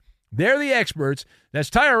 Trust me, they're the experts.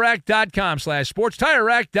 That's TireRack.com/sports.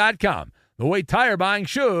 TireRack.com, the way tire buying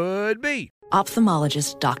should be.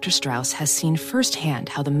 Ophthalmologist Dr. Strauss has seen firsthand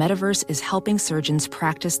how the metaverse is helping surgeons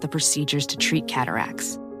practice the procedures to treat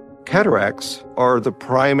cataracts. Cataracts are the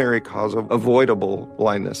primary cause of avoidable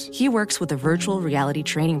blindness. He works with a virtual reality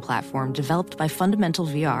training platform developed by Fundamental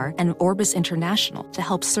VR and Orbis International to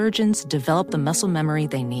help surgeons develop the muscle memory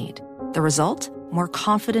they need. The result? More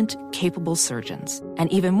confident, capable surgeons.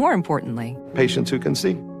 And even more importantly, patients who can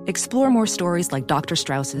see. Explore more stories like Dr.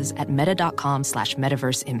 Strauss's at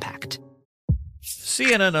meta.com/metaverseimpact.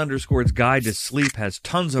 CNN_'s Guide to Sleep has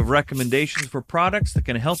tons of recommendations for products that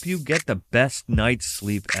can help you get the best night's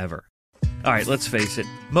sleep ever. All right, let's face it.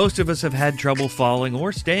 Most of us have had trouble falling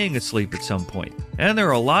or staying asleep at some point. And there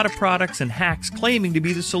are a lot of products and hacks claiming to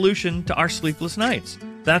be the solution to our sleepless nights.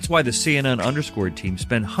 That's why the CNN_ team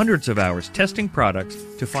spend hundreds of hours testing products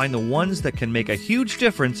to find the ones that can make a huge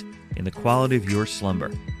difference in the quality of your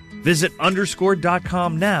slumber. Visit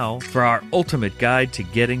underscore.com now for our ultimate guide to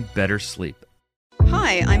getting better sleep.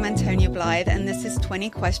 Hi, I'm Antonia Blythe, and this is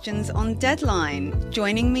 20 Questions on Deadline.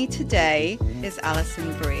 Joining me today is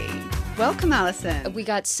Alison Brie. Welcome, Allison. We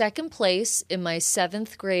got second place in my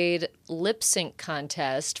 7th grade lip sync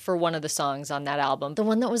contest for one of the songs on that album. The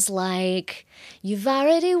one that was like, "You've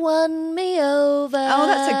already won me over." Oh,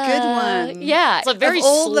 that's a good one. Yeah. It's very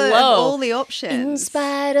slow. Of all the options. In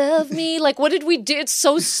spite of me. Like, what did we do? It's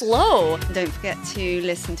so slow. Don't forget to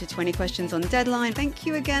listen to 20 Questions on Deadline. Thank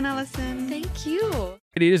you again, Allison. Thank you.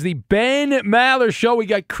 It is the Ben Maller Show. We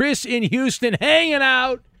got Chris in Houston hanging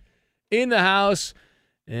out in the house.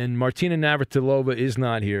 And Martina Navratilova is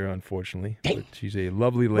not here, unfortunately. But she's a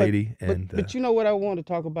lovely lady. But you know what I want to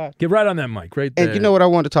talk about? Get right on that mic, right there. And you know what I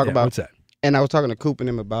want to talk about? What's that? And I was talking to Coop and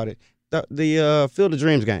him about it. The Field of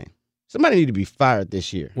Dreams game. Somebody need to be fired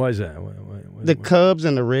this year. Why is that? The Cubs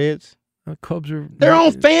and the Reds. The Cubs are... Their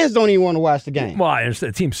own fans don't even want to watch the game. Well, I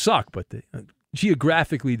understand. The teams suck, but they're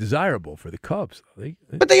geographically desirable for the Cubs.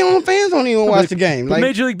 But their own fans don't even watch the game. Like,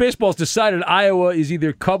 Major League Baseball's decided Iowa is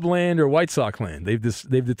either Cub land or White Sox land. They've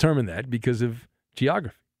determined that because of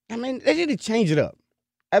geography. I mean, they need to change it up.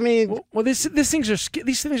 I mean, well, these things are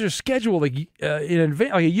scheduled like in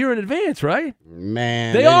advance, like a year in advance, right?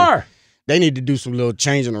 Man, they are. They need to do some little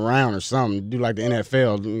changing around or something. Do like the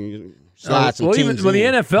NFL, slide some teams. Well, the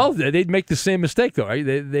NFL, they'd make the same mistake though, right?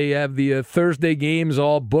 They have the Thursday games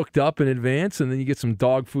all booked up in advance, and then you get some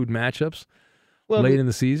dog food matchups late in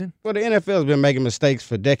the season. Well, the NFL's been making mistakes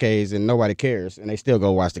for decades, and nobody cares, and they still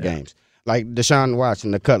go watch the games. Like Deshaun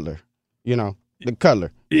Watson, the Cutler, the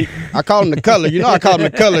Cutler. I call him the Cutler. I call him the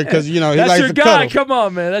Cutler because he that's likes your to guy. cuddle. Come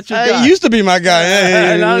on, man, that's your guy. He used to be my guy.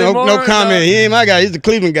 Hey, no comment. No. He ain't my guy. He's the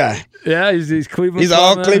Cleveland guy. Yeah, he's Cleveland's He's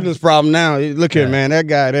all Cleveland's problem now. Look here, man. That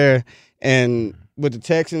guy there, and with the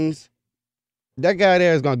Texans, that guy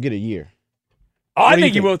there is gonna get a year. Oh, I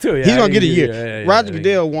think he will too. Yeah, he's gonna get a year. Yeah, Roger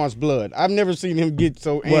Goodell wants blood. I've never seen him get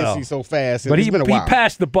so antsy so fast. But it's been a while. He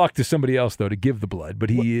passed the buck to somebody else though to give the blood. But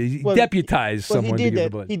he deputized someone to give the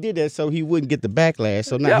blood. He did that so he wouldn't get the backlash.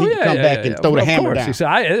 So now he can come back and throw the hammer down. He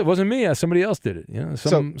said, it wasn't me. Somebody else did it.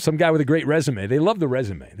 Some guy with a great resume. They love the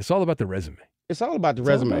resume. It's all about the resume. It's all about the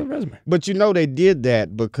resume. But they did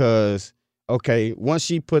that because once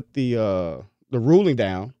she put the ruling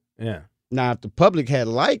down. Yeah. Now if the public had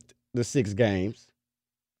liked the 6 games,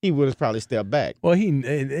 he would have probably stepped back. Well, he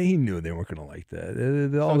knew they weren't going to like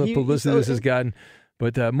that. All the publicity this has gotten.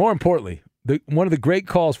 But more importantly, one of the great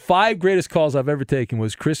calls, 5 greatest calls I've ever taken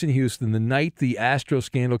was Chris in Houston the night the Astro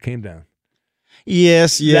scandal came down.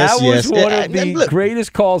 Yes. That was one of the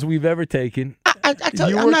greatest calls we've ever taken. I tell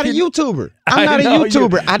you, I'm not a YouTuber.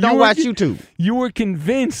 I don't watch YouTube. You were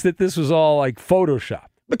convinced that this was all like Photoshop.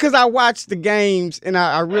 Because I watched the games and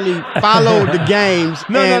I really followed the games.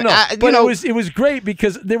 No. It was great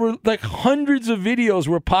because there were like hundreds of videos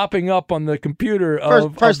were popping up on the computer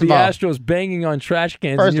of the Astros banging on trash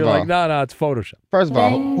cans. And you're like, no, it's Photoshop. First of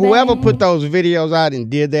all, whoever put those videos out and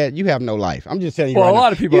did that, you have no life. I'm just telling you. Well, a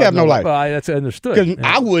lot of people have no life. Well, that's understood. Because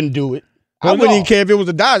I wouldn't do it. I wouldn't even care if it was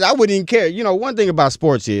a Dodgers. I wouldn't even care. One thing about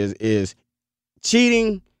sports is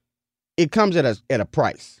cheating. It comes at a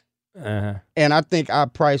price. Uh-huh. And I think our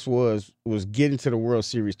price was getting to the World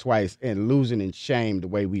Series twice and losing in shame the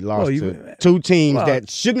way we lost to 2 teams that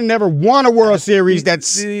should have never won a World Series.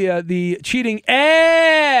 That's the cheating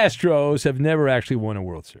Astros have never actually won a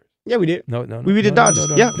World Series. Yeah, we did. No. We beat the Dodgers.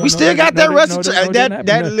 We still got that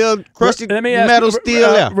little crusty metal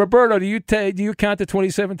still there. Roberto, do you count the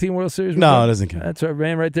 2017 World Series? No, it doesn't count. That's our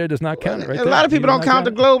man right there. Does not count. A lot of people don't count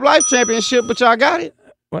the Globe Life Championship, but y'all got it.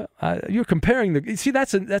 Well, you're comparing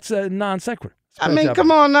that's a non sequitur. I mean,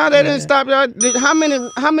 come on now. They didn't stop y'all. How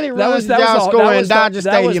many runs did y'all score in Dodger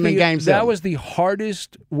Stadium in Game 7? That was the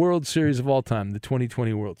hardest World Series of all time, the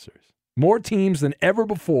 2020 World Series. More teams than ever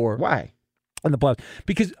before. Why? In the playoffs.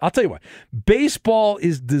 Because I'll tell you what, baseball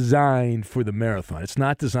is designed for the marathon. It's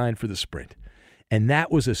not designed for the sprint. And that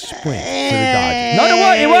was a sprint for the Dodgers. No,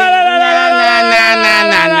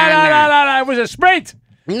 it was a sprint.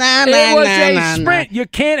 It was a sprint. You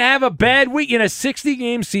can't have a bad week in a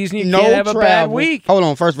 60-game season. You can't have a bad week. Hold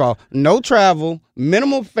on. First of all, no travel,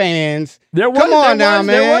 minimal fans. There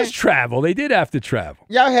was travel. They did have to travel.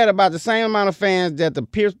 Y'all had about the same amount of fans that the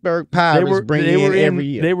Pittsburgh Pirates bring in every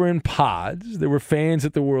year. They were in pods. There were fans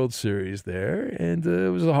at the World Series there, and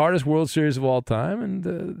it was the hardest World Series of all time, and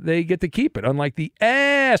they get to keep it, unlike the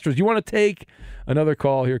Astros. You want to take another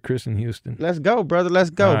call here, Chris in Houston? Let's go, brother. Let's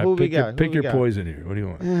go. Right, Who we got? Pick your poison here. What do you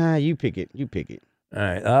want? You pick it. All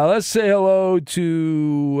right. Let's say hello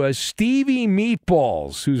to Stevie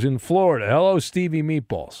Meatballs, who's in Florida. Hello, Stevie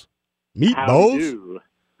Meatballs. Meatballs?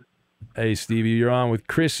 Hey, Stevie, you're on with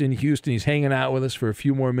Chris in Houston. He's hanging out with us for a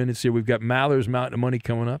few more minutes here. We've got Maller's Mountain of Money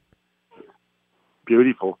coming up.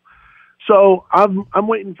 Beautiful. So I'm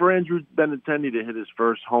waiting for Andrew Benintendi to hit his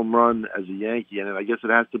first home run as a Yankee, and I guess it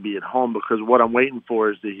has to be at home because what I'm waiting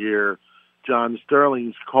for is to hear John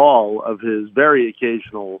Sterling's call of his very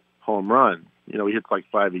occasional home run. He hits like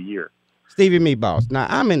 5 a year. Stevie Meatballs. Now,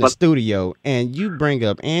 I'm in the studio, and you bring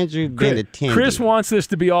up Andrew Benintendi. Chris wants this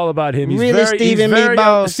to be all about him. Stevie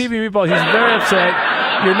Meatballs? Stevie Meatballs, he's very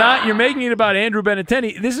upset. You're making it about Andrew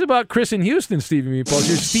Benintendi. This is about Chris in Houston, Stevie Meatballs.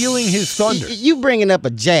 You're stealing his thunder. You bringing up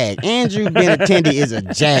a jag. Andrew Benintendi is a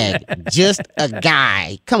jag. Just a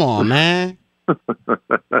guy. Come on, man.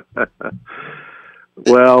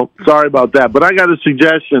 Well, sorry about that, but I got a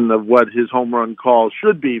suggestion of what his home run call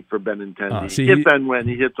should be for Benintendi if and when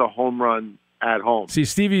he hits a home run at home. See,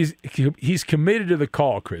 Stevie's he's committed to the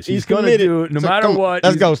call, Chris. He's going to do it no matter what.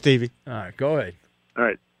 Let's go, Stevie. All right, go ahead. All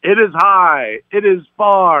right. It is high. It is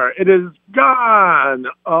far. It is gone.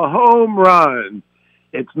 A home run.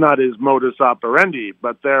 It's not his modus operandi,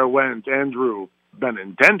 but there went Andrew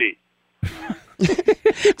Benintendi.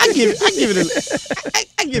 I give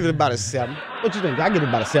it about a 7. What you think? I give it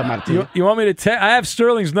about a 7 out of 10. You want me to text? I have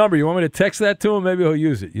Sterling's number. You want me to text that to him? Maybe he'll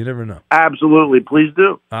use it. You never know. Absolutely. Please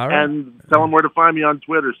do. All right. And tell him where to find me on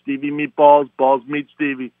Twitter. Stevie Meatballs. Balls meet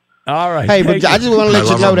Stevie. All right. Hey, but I just want to let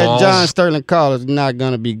you know that John Sterling call is not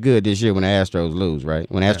going to be good this year when the Astros lose, right?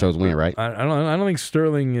 When the Astros win, right? I don't think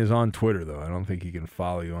Sterling is on Twitter, though. I don't think he can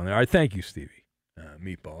follow you on there. All right, thank you, Stevie.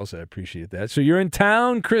 Meatballs, I appreciate that. So you're in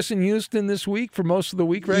town, Chris, in Houston this week for most of the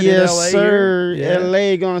week, right? Yes, in LA sir. Yeah.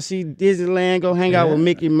 LA, going to see Disneyland, go hang out with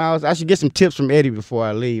Mickey Mouse. I should get some tips from Eddie before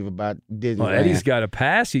I leave about Disneyland. Well, Eddie's got a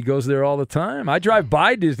pass. He goes there all the time. I drive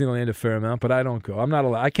by Disneyland a fair amount, but I don't go. I'm not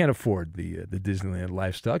allowed. I can't afford the Disneyland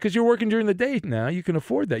lifestyle because you're working during the day now. You can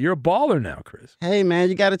afford that. You're a baller now, Chris. Hey, man,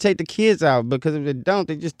 you got to take the kids out because if they don't,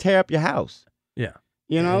 they just tear up your house. Yeah.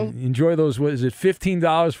 You know? Enjoy those, what is it,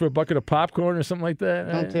 $15 for a bucket of popcorn or something like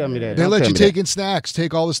that? Don't tell me that. They let you take in snacks.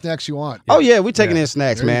 Take all the snacks you want. Oh, yeah, we taking in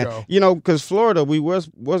snacks, There man. You know, because Florida, we was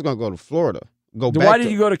going to go to Florida. Why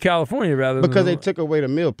did you go to California rather than... Because they took away the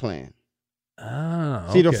meal plan. Oh,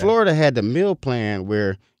 okay. See, the Florida had the meal plan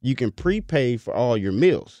where you can prepay for all your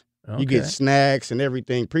meals. Okay. You get snacks and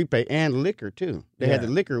everything prepay and liquor, too. They had the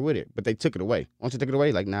liquor with it, but they took it away. Once they took it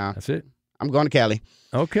away, like, nah. That's it. I'm going to Cali.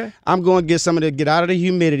 Okay. I'm going to get out of the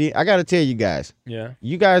humidity. I got to tell you guys. Yeah.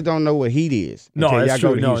 You guys don't know what heat is. No, that's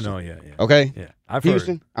true. No, yeah. Okay? Yeah. I've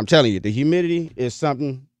Houston, heard. I'm telling you, the humidity is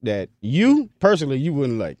something that you, personally, you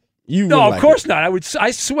wouldn't like. No, of course not. I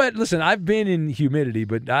sweat. Listen, I've been in humidity,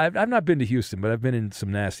 but I've not been to Houston, but I've been in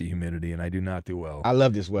some nasty humidity, and I do not do well. I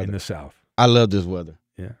love this weather. In the South. I love this weather.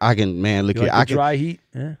 Yeah. I can, man, look You here. like the dry heat?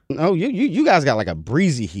 Yeah. No, you guys got like a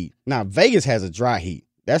breezy heat. Now, Vegas has a dry heat.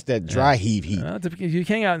 That's that dry heat. You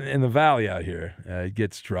hang out in the valley out here, it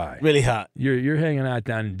gets dry. Really hot. You're hanging out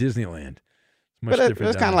down in Disneyland. But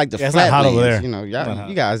that's kind of like the flatlands, you know.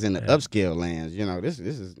 You guys in the upscale lands, you know. This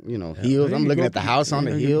is hills. I'm looking at the house on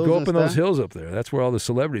the hills. Go up in those hills up there. That's where all the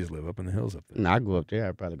celebrities live, up in the hills up there. No, I go up there.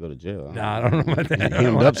 I'd probably go to jail. No, I don't know about that.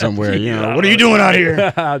 Hemmed up somewhere, you know. What are you doing out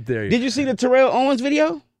here? How dare you? Did you see the Terrell Owens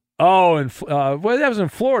video? Oh, and well, that was in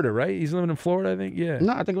Florida, right? He's living in Florida, I think. Yeah.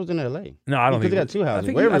 No, I think it was in L.A. No, I don't think they got two houses.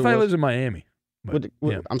 I thought he lives in Miami. But,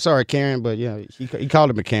 I'm sorry, Karen, but yeah, he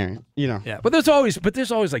called him a Karen. You know. Yeah, but there's always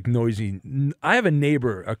like noisy. I have a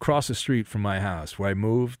neighbor across the street from my house where I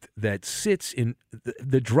moved that sits in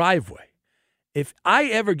the driveway. If I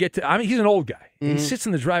ever get to, he's an old guy. Mm-hmm. He sits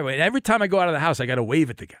in the driveway, and every time I go out of the house, I got to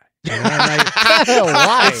wave at the guy. You know,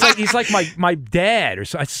 why? It's like he's like my dad or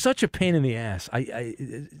so. It's such a pain in the ass. I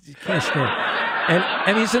can't stand.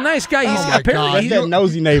 And he's a nice guy. He's that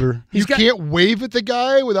nosy neighbor. You can't wave at the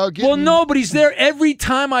guy without getting. Well, no, but he's there every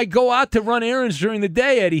time I go out to run errands during the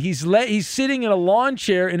day, Eddie. He's sitting in a lawn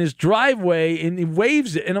chair in his driveway and he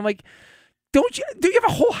waves it, and I'm like, do you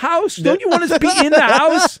have a whole house? Don't you want us to be in the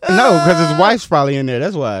house? No, because his wife's probably in there.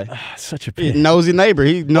 That's why. Such a pain. Nosy neighbor.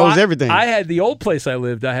 He knows everything. I had the old place I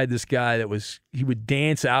lived. I had this guy he would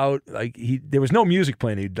dance out like there was no music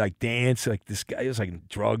playing. He'd like dance like this guy. He was like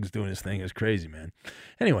drugs doing his thing. It was crazy, man.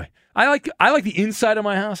 Anyway, I like the inside of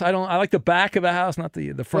my house. I like the back of the house, not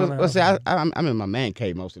the front. Well, see, I'm in my man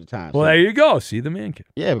cave most of the time. Well, there you go. See the man cave.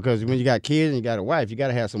 Yeah, because when you got kids and you got a wife, you got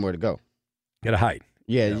to have somewhere to go. Got to hide.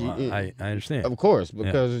 Yeah, I understand. Of course,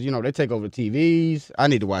 because they take over the TVs. I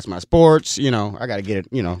need to watch my sports. I got to get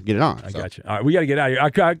it. Get it on. I got you. All right, we got to get out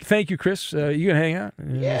of here. Thank you, Chris. You can hang out.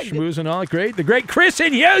 Schmooze and all. Great. The great Chris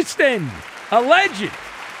in Houston, a legend.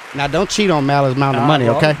 Now, don't cheat on Maller's Amount of Money,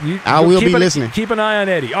 okay? I will be listening. Keep an eye on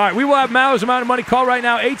Eddie. All right, we will have Maller's Amount of Money. Call right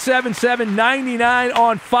now, 877-99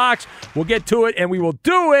 on Fox. We'll get to it, and we will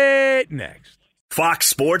do it next. Fox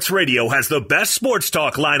Sports Radio has the best sports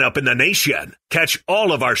talk lineup in the nation. Catch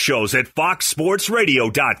all of our shows at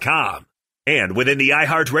foxsportsradio.com. And within the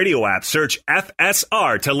iHeartRadio app, search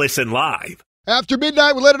FSR to listen live. After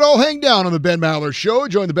midnight, we let it all hang down on the Ben Maller Show.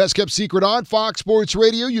 Join the best kept secret on Fox Sports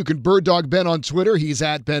Radio. You can bird dog Ben on Twitter. He's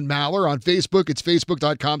at Ben Maller. On Facebook, it's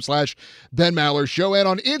facebook.com/Ben Maller Show. And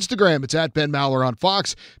on Instagram, it's at Ben Maller on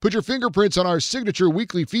Fox. Put your fingerprints on our signature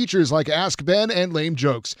weekly features like Ask Ben and Lame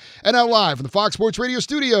Jokes. And now live from the Fox Sports Radio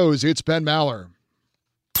studios, it's Ben Maller.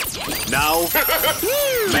 Now,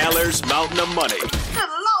 Maller's Mountain of Money. Good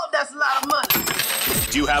Lord, that's a lot of money.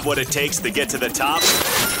 Do you have what it takes to get to the top?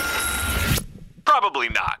 Probably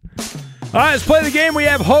not. All right, let's play the game. We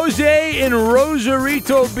have Jose in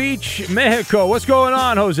Rosarito Beach, Mexico. What's going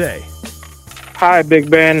on, Jose? Hi, Big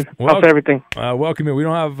Ben. How's everything? Welcome in. We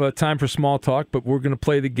don't have time for small talk, but we're going to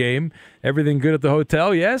play the game. Everything good at the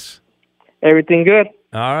hotel, yes? Everything good.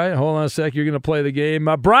 All right, hold on a sec. You're going to play the game.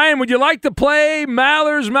 Brian, would you like to play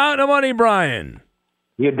Maller's Mountain of Money, Brian?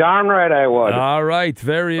 You're darn right I would. All right,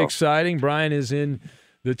 very exciting. Brian is in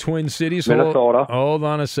the Twin Cities. Minnesota. Hold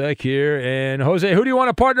on a sec here. And, Jose, who do you want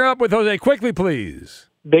to partner up with, Jose? Quickly, please.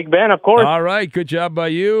 Big Ben, of course. All right, good job by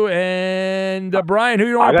you. And, Brian, who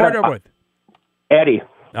do you want to partner up with? Eddie.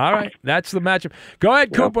 All right, that's the matchup. Go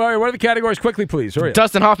ahead, Coop. All right, what are the categories? Quickly, please. Hurry up.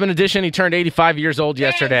 Dustin Hoffman edition. He turned 85 years old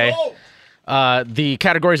yesterday. The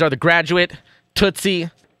categories are The Graduate,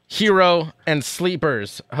 Tootsie, Hero, and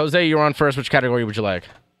Sleepers. Jose, you're on first. Which category would you like?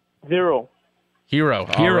 Hero. Hero.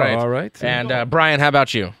 All right. And Brian, how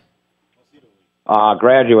about you?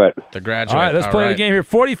 Graduate. The Graduate. All right, let's play the game here.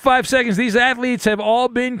 45 seconds. These athletes have all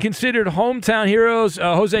been considered hometown heroes.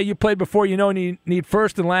 Jose, you played before. You know you need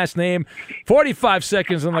first and last name. 45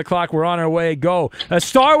 seconds on the clock. We're on our way. Go. A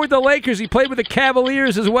star with the Lakers. He played with the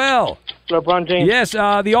Cavaliers as well. LeBron James. Yes,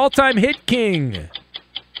 the all-time hit king.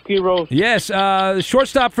 Heroes. Yes,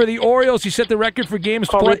 shortstop for the Orioles. He set the record for games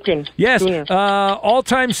played. Yes,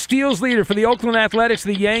 all-time steals leader for the Oakland Athletics,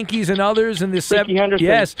 the Yankees, and others in the Ricky Henderson.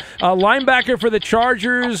 Yes, linebacker for the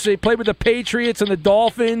Chargers. He played with the Patriots and the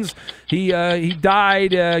Dolphins. He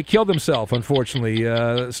died, killed himself, unfortunately.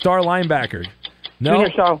 Star linebacker.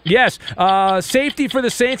 No. Yes. Safety for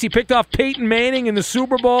the Saints. He picked off Peyton Manning in the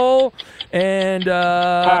Super Bowl. And,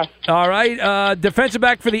 all right, defensive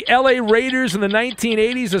back for the L.A. Raiders in the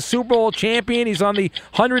 1980s, a Super Bowl champion. He's on the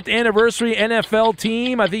 100th anniversary NFL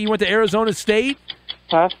team. I think he went to Arizona State.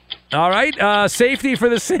 All right, safety for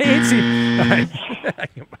the Saints.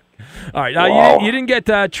 All right, you didn't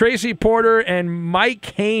get Tracy Porter and Mike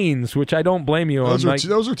Haynes, which I don't blame you on.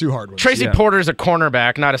 Those are two hard ones. Tracy Porter's a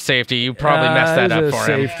cornerback, not a safety. You probably messed that up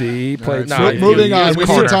for him. Safety. He played safety. Moving on. We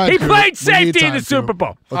need time. He played safety in the Super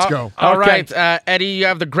Bowl. Let's go. All right, Eddie, you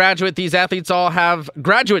have The Graduate. These athletes all have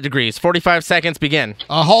graduate degrees. 45 seconds, begin.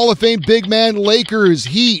 A Hall of Fame big man, Lakers,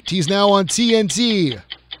 Heat. He's now on TNT.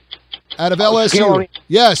 Out of LSU.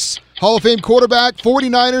 Yes. Hall of Fame quarterback,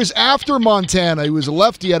 49ers after Montana. He was a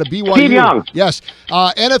lefty out of BYU. Steve Young. Yes.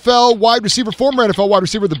 NFL wide receiver, former NFL wide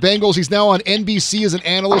receiver of the Bengals. He's now on NBC as an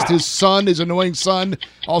analyst. His son, his annoying son,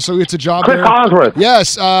 also gets a job Chris there. Collinsworth.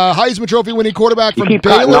 Yes. Heisman Trophy winning quarterback from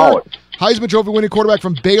Baylor. Heisman Trophy winning quarterback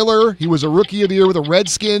from Baylor. He was a Rookie of the Year with the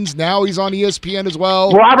Redskins. Now he's on ESPN as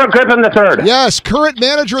well. Robert Griffin III. Yes, current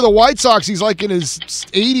manager of the White Sox. He's like in his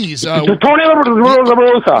 80s. Tony La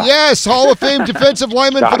Russa. Yes, Hall of Fame defensive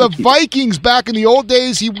lineman for the Vikings back in the old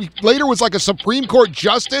days. He later was like a Supreme Court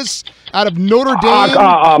justice out of Notre Dame.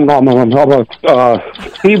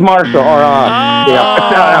 Steve Marshall or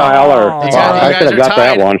Eller. I could have got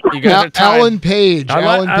that one. Alan Page.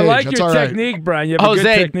 I like your technique, Brian. You have a good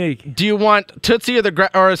technique. Do you want Tootsie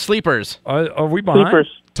or Sleepers? Are we behind? Sleepers.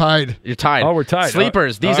 Tied. You're tied. Oh, we're tied.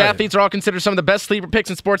 Sleepers. These athletes are all considered some of the best sleeper picks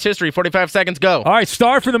in sports history. 45 seconds, go. All right,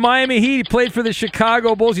 star for the Miami Heat. He played for the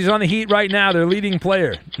Chicago Bulls. He's on the Heat right now. Their leading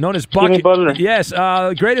player, known as Bucket. Jimmy Butler. Yes,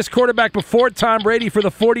 greatest quarterback before Tom Brady for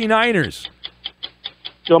the 49ers.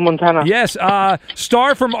 Joe Montana. Yes,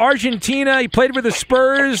 star from Argentina. He played with the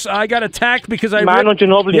Spurs. I got attacked because I... Manu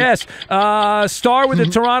Ginobili. Yes, star with the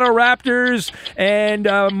Toronto Raptors. And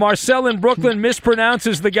Marcel in Brooklyn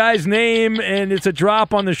mispronounces the guy's name, and it's a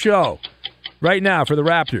drop on the show right now for the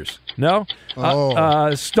Raptors. No?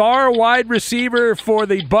 Star wide receiver for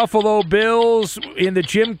the Buffalo Bills in the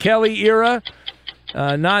Jim Kelly era.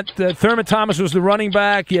 Thurman Thomas was the running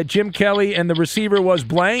back. Yeah, Jim Kelly, and the receiver was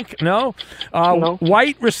blank. No.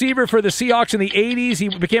 White receiver for the Seahawks in the 80s. He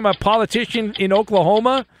became a politician in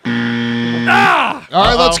Oklahoma. All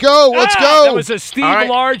right, let's go. Let's go. That was a Steve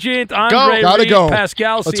Largent, Andre Reed,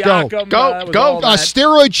 Pascal Siakam. Go.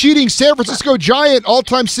 Steroid cheating San Francisco Giant,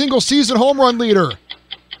 all-time single-season home run leader.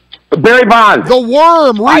 Barry Bonds. The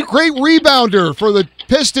Worm, great rebounder for the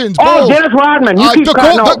Pistons. Oh, Dennis Rodman. The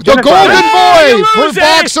Golden Boy for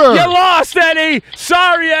boxer. You lost, Eddie.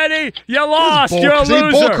 Sorry, Eddie. You lost. You're a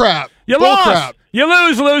loser. Bullcrap. You lost. You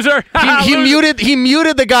lose, loser. He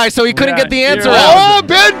muted the guy so he couldn't get the answer out. out. Oh,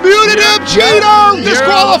 Ben muted him. Cheato.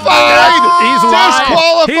 Disqualified.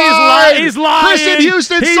 Disqualified. He's lying. Kristen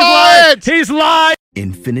Houston saw it. He's lying.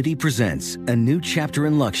 Infinity presents a new chapter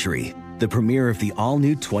in luxury, the premiere of the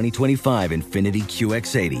all-new 2025 Infiniti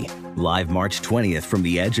QX80, live March 20th from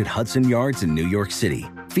the Edge at Hudson Yards in New York City,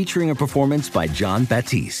 featuring a performance by John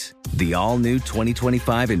Batiste. The all-new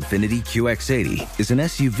 2025 Infiniti QX80 is an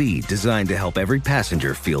SUV designed to help every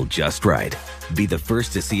passenger feel just right. Be the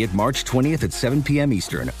first to see it March 20th at 7 p.m.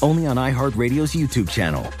 Eastern, only on iHeartRadio's YouTube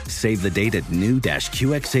channel. Save the date at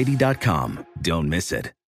new-QX80.com. Don't miss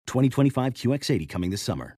it. 2025 QX80 coming this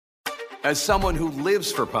summer. As someone who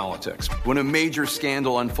lives for politics, when a major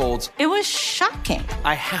scandal unfolds, it was shocking.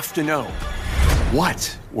 I have to know,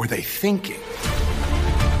 what were they thinking?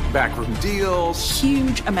 Backroom deals,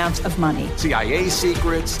 huge amounts of money, CIA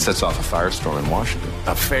secrets, sets off a firestorm in Washington,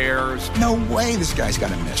 affairs. No way this guy's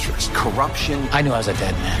got a mistress. Corruption. I knew I was a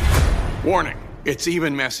dead man. Warning, it's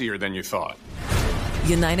even messier than you thought.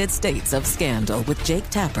 United States of Scandal with Jake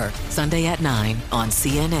Tapper, Sunday at 9 on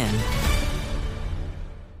CNN.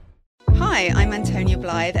 Hi, I'm Antonia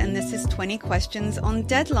Blythe, and this is 20 Questions on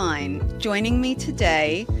Deadline. Joining me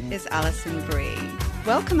today is Alison Brie.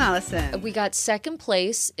 Welcome, Alison. We got second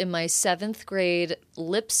place in my 7th grade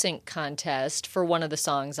lip sync contest for one of the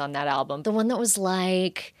songs on that album. The one that was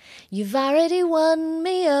like, "You've already won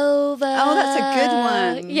me over." Oh, that's a good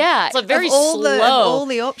one. Yeah. It's a very slow. Of all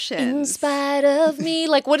the options. In spite of me.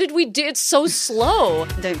 Like, what did we do? It's so slow.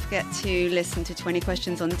 Don't forget to listen to 20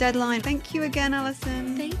 Questions on Deadline. Thank you again,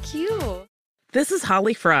 Alison. Thank you. This is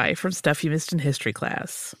Holly Fry from Stuff You Missed in History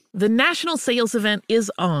class. The national sales event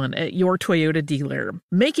is on at your Toyota dealer,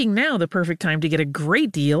 making now the perfect time to get a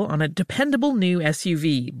great deal on a dependable new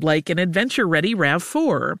SUV, like an adventure-ready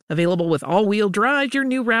RAV4. Available with all-wheel drive, your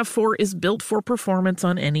new RAV4 is built for performance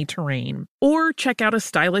on any terrain. Or check out a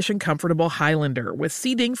stylish and comfortable Highlander with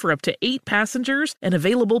seating for up to 8 passengers and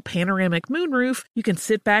available panoramic moonroof. You can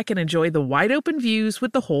sit back and enjoy the wide-open views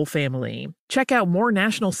with the whole family. Check out more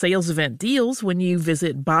national sales event deals when you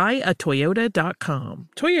visit buyatoyota.com.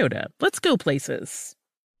 Toyota, let's go places.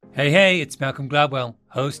 Hey, it's Malcolm Gladwell,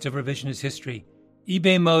 host of Revisionist History.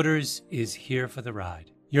 eBay Motors is here for the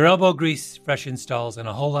ride. Your elbow grease, fresh installs, and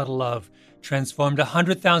a whole lot of love transformed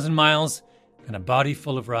 100,000 miles and a body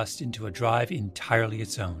full of rust into a drive entirely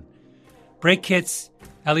its own. Brake kits,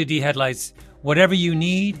 LED headlights, whatever you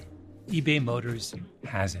need, eBay Motors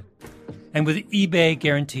has it. And with eBay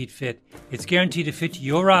Guaranteed Fit, it's guaranteed to fit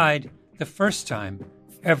your ride the first time,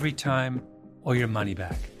 every time, or your money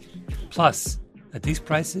back. Plus, at these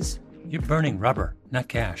prices, you're burning rubber, not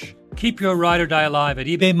cash. Keep your ride or die alive at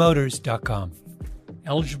ebaymotors.com.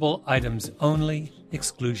 Eligible items only.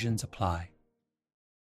 Exclusions apply.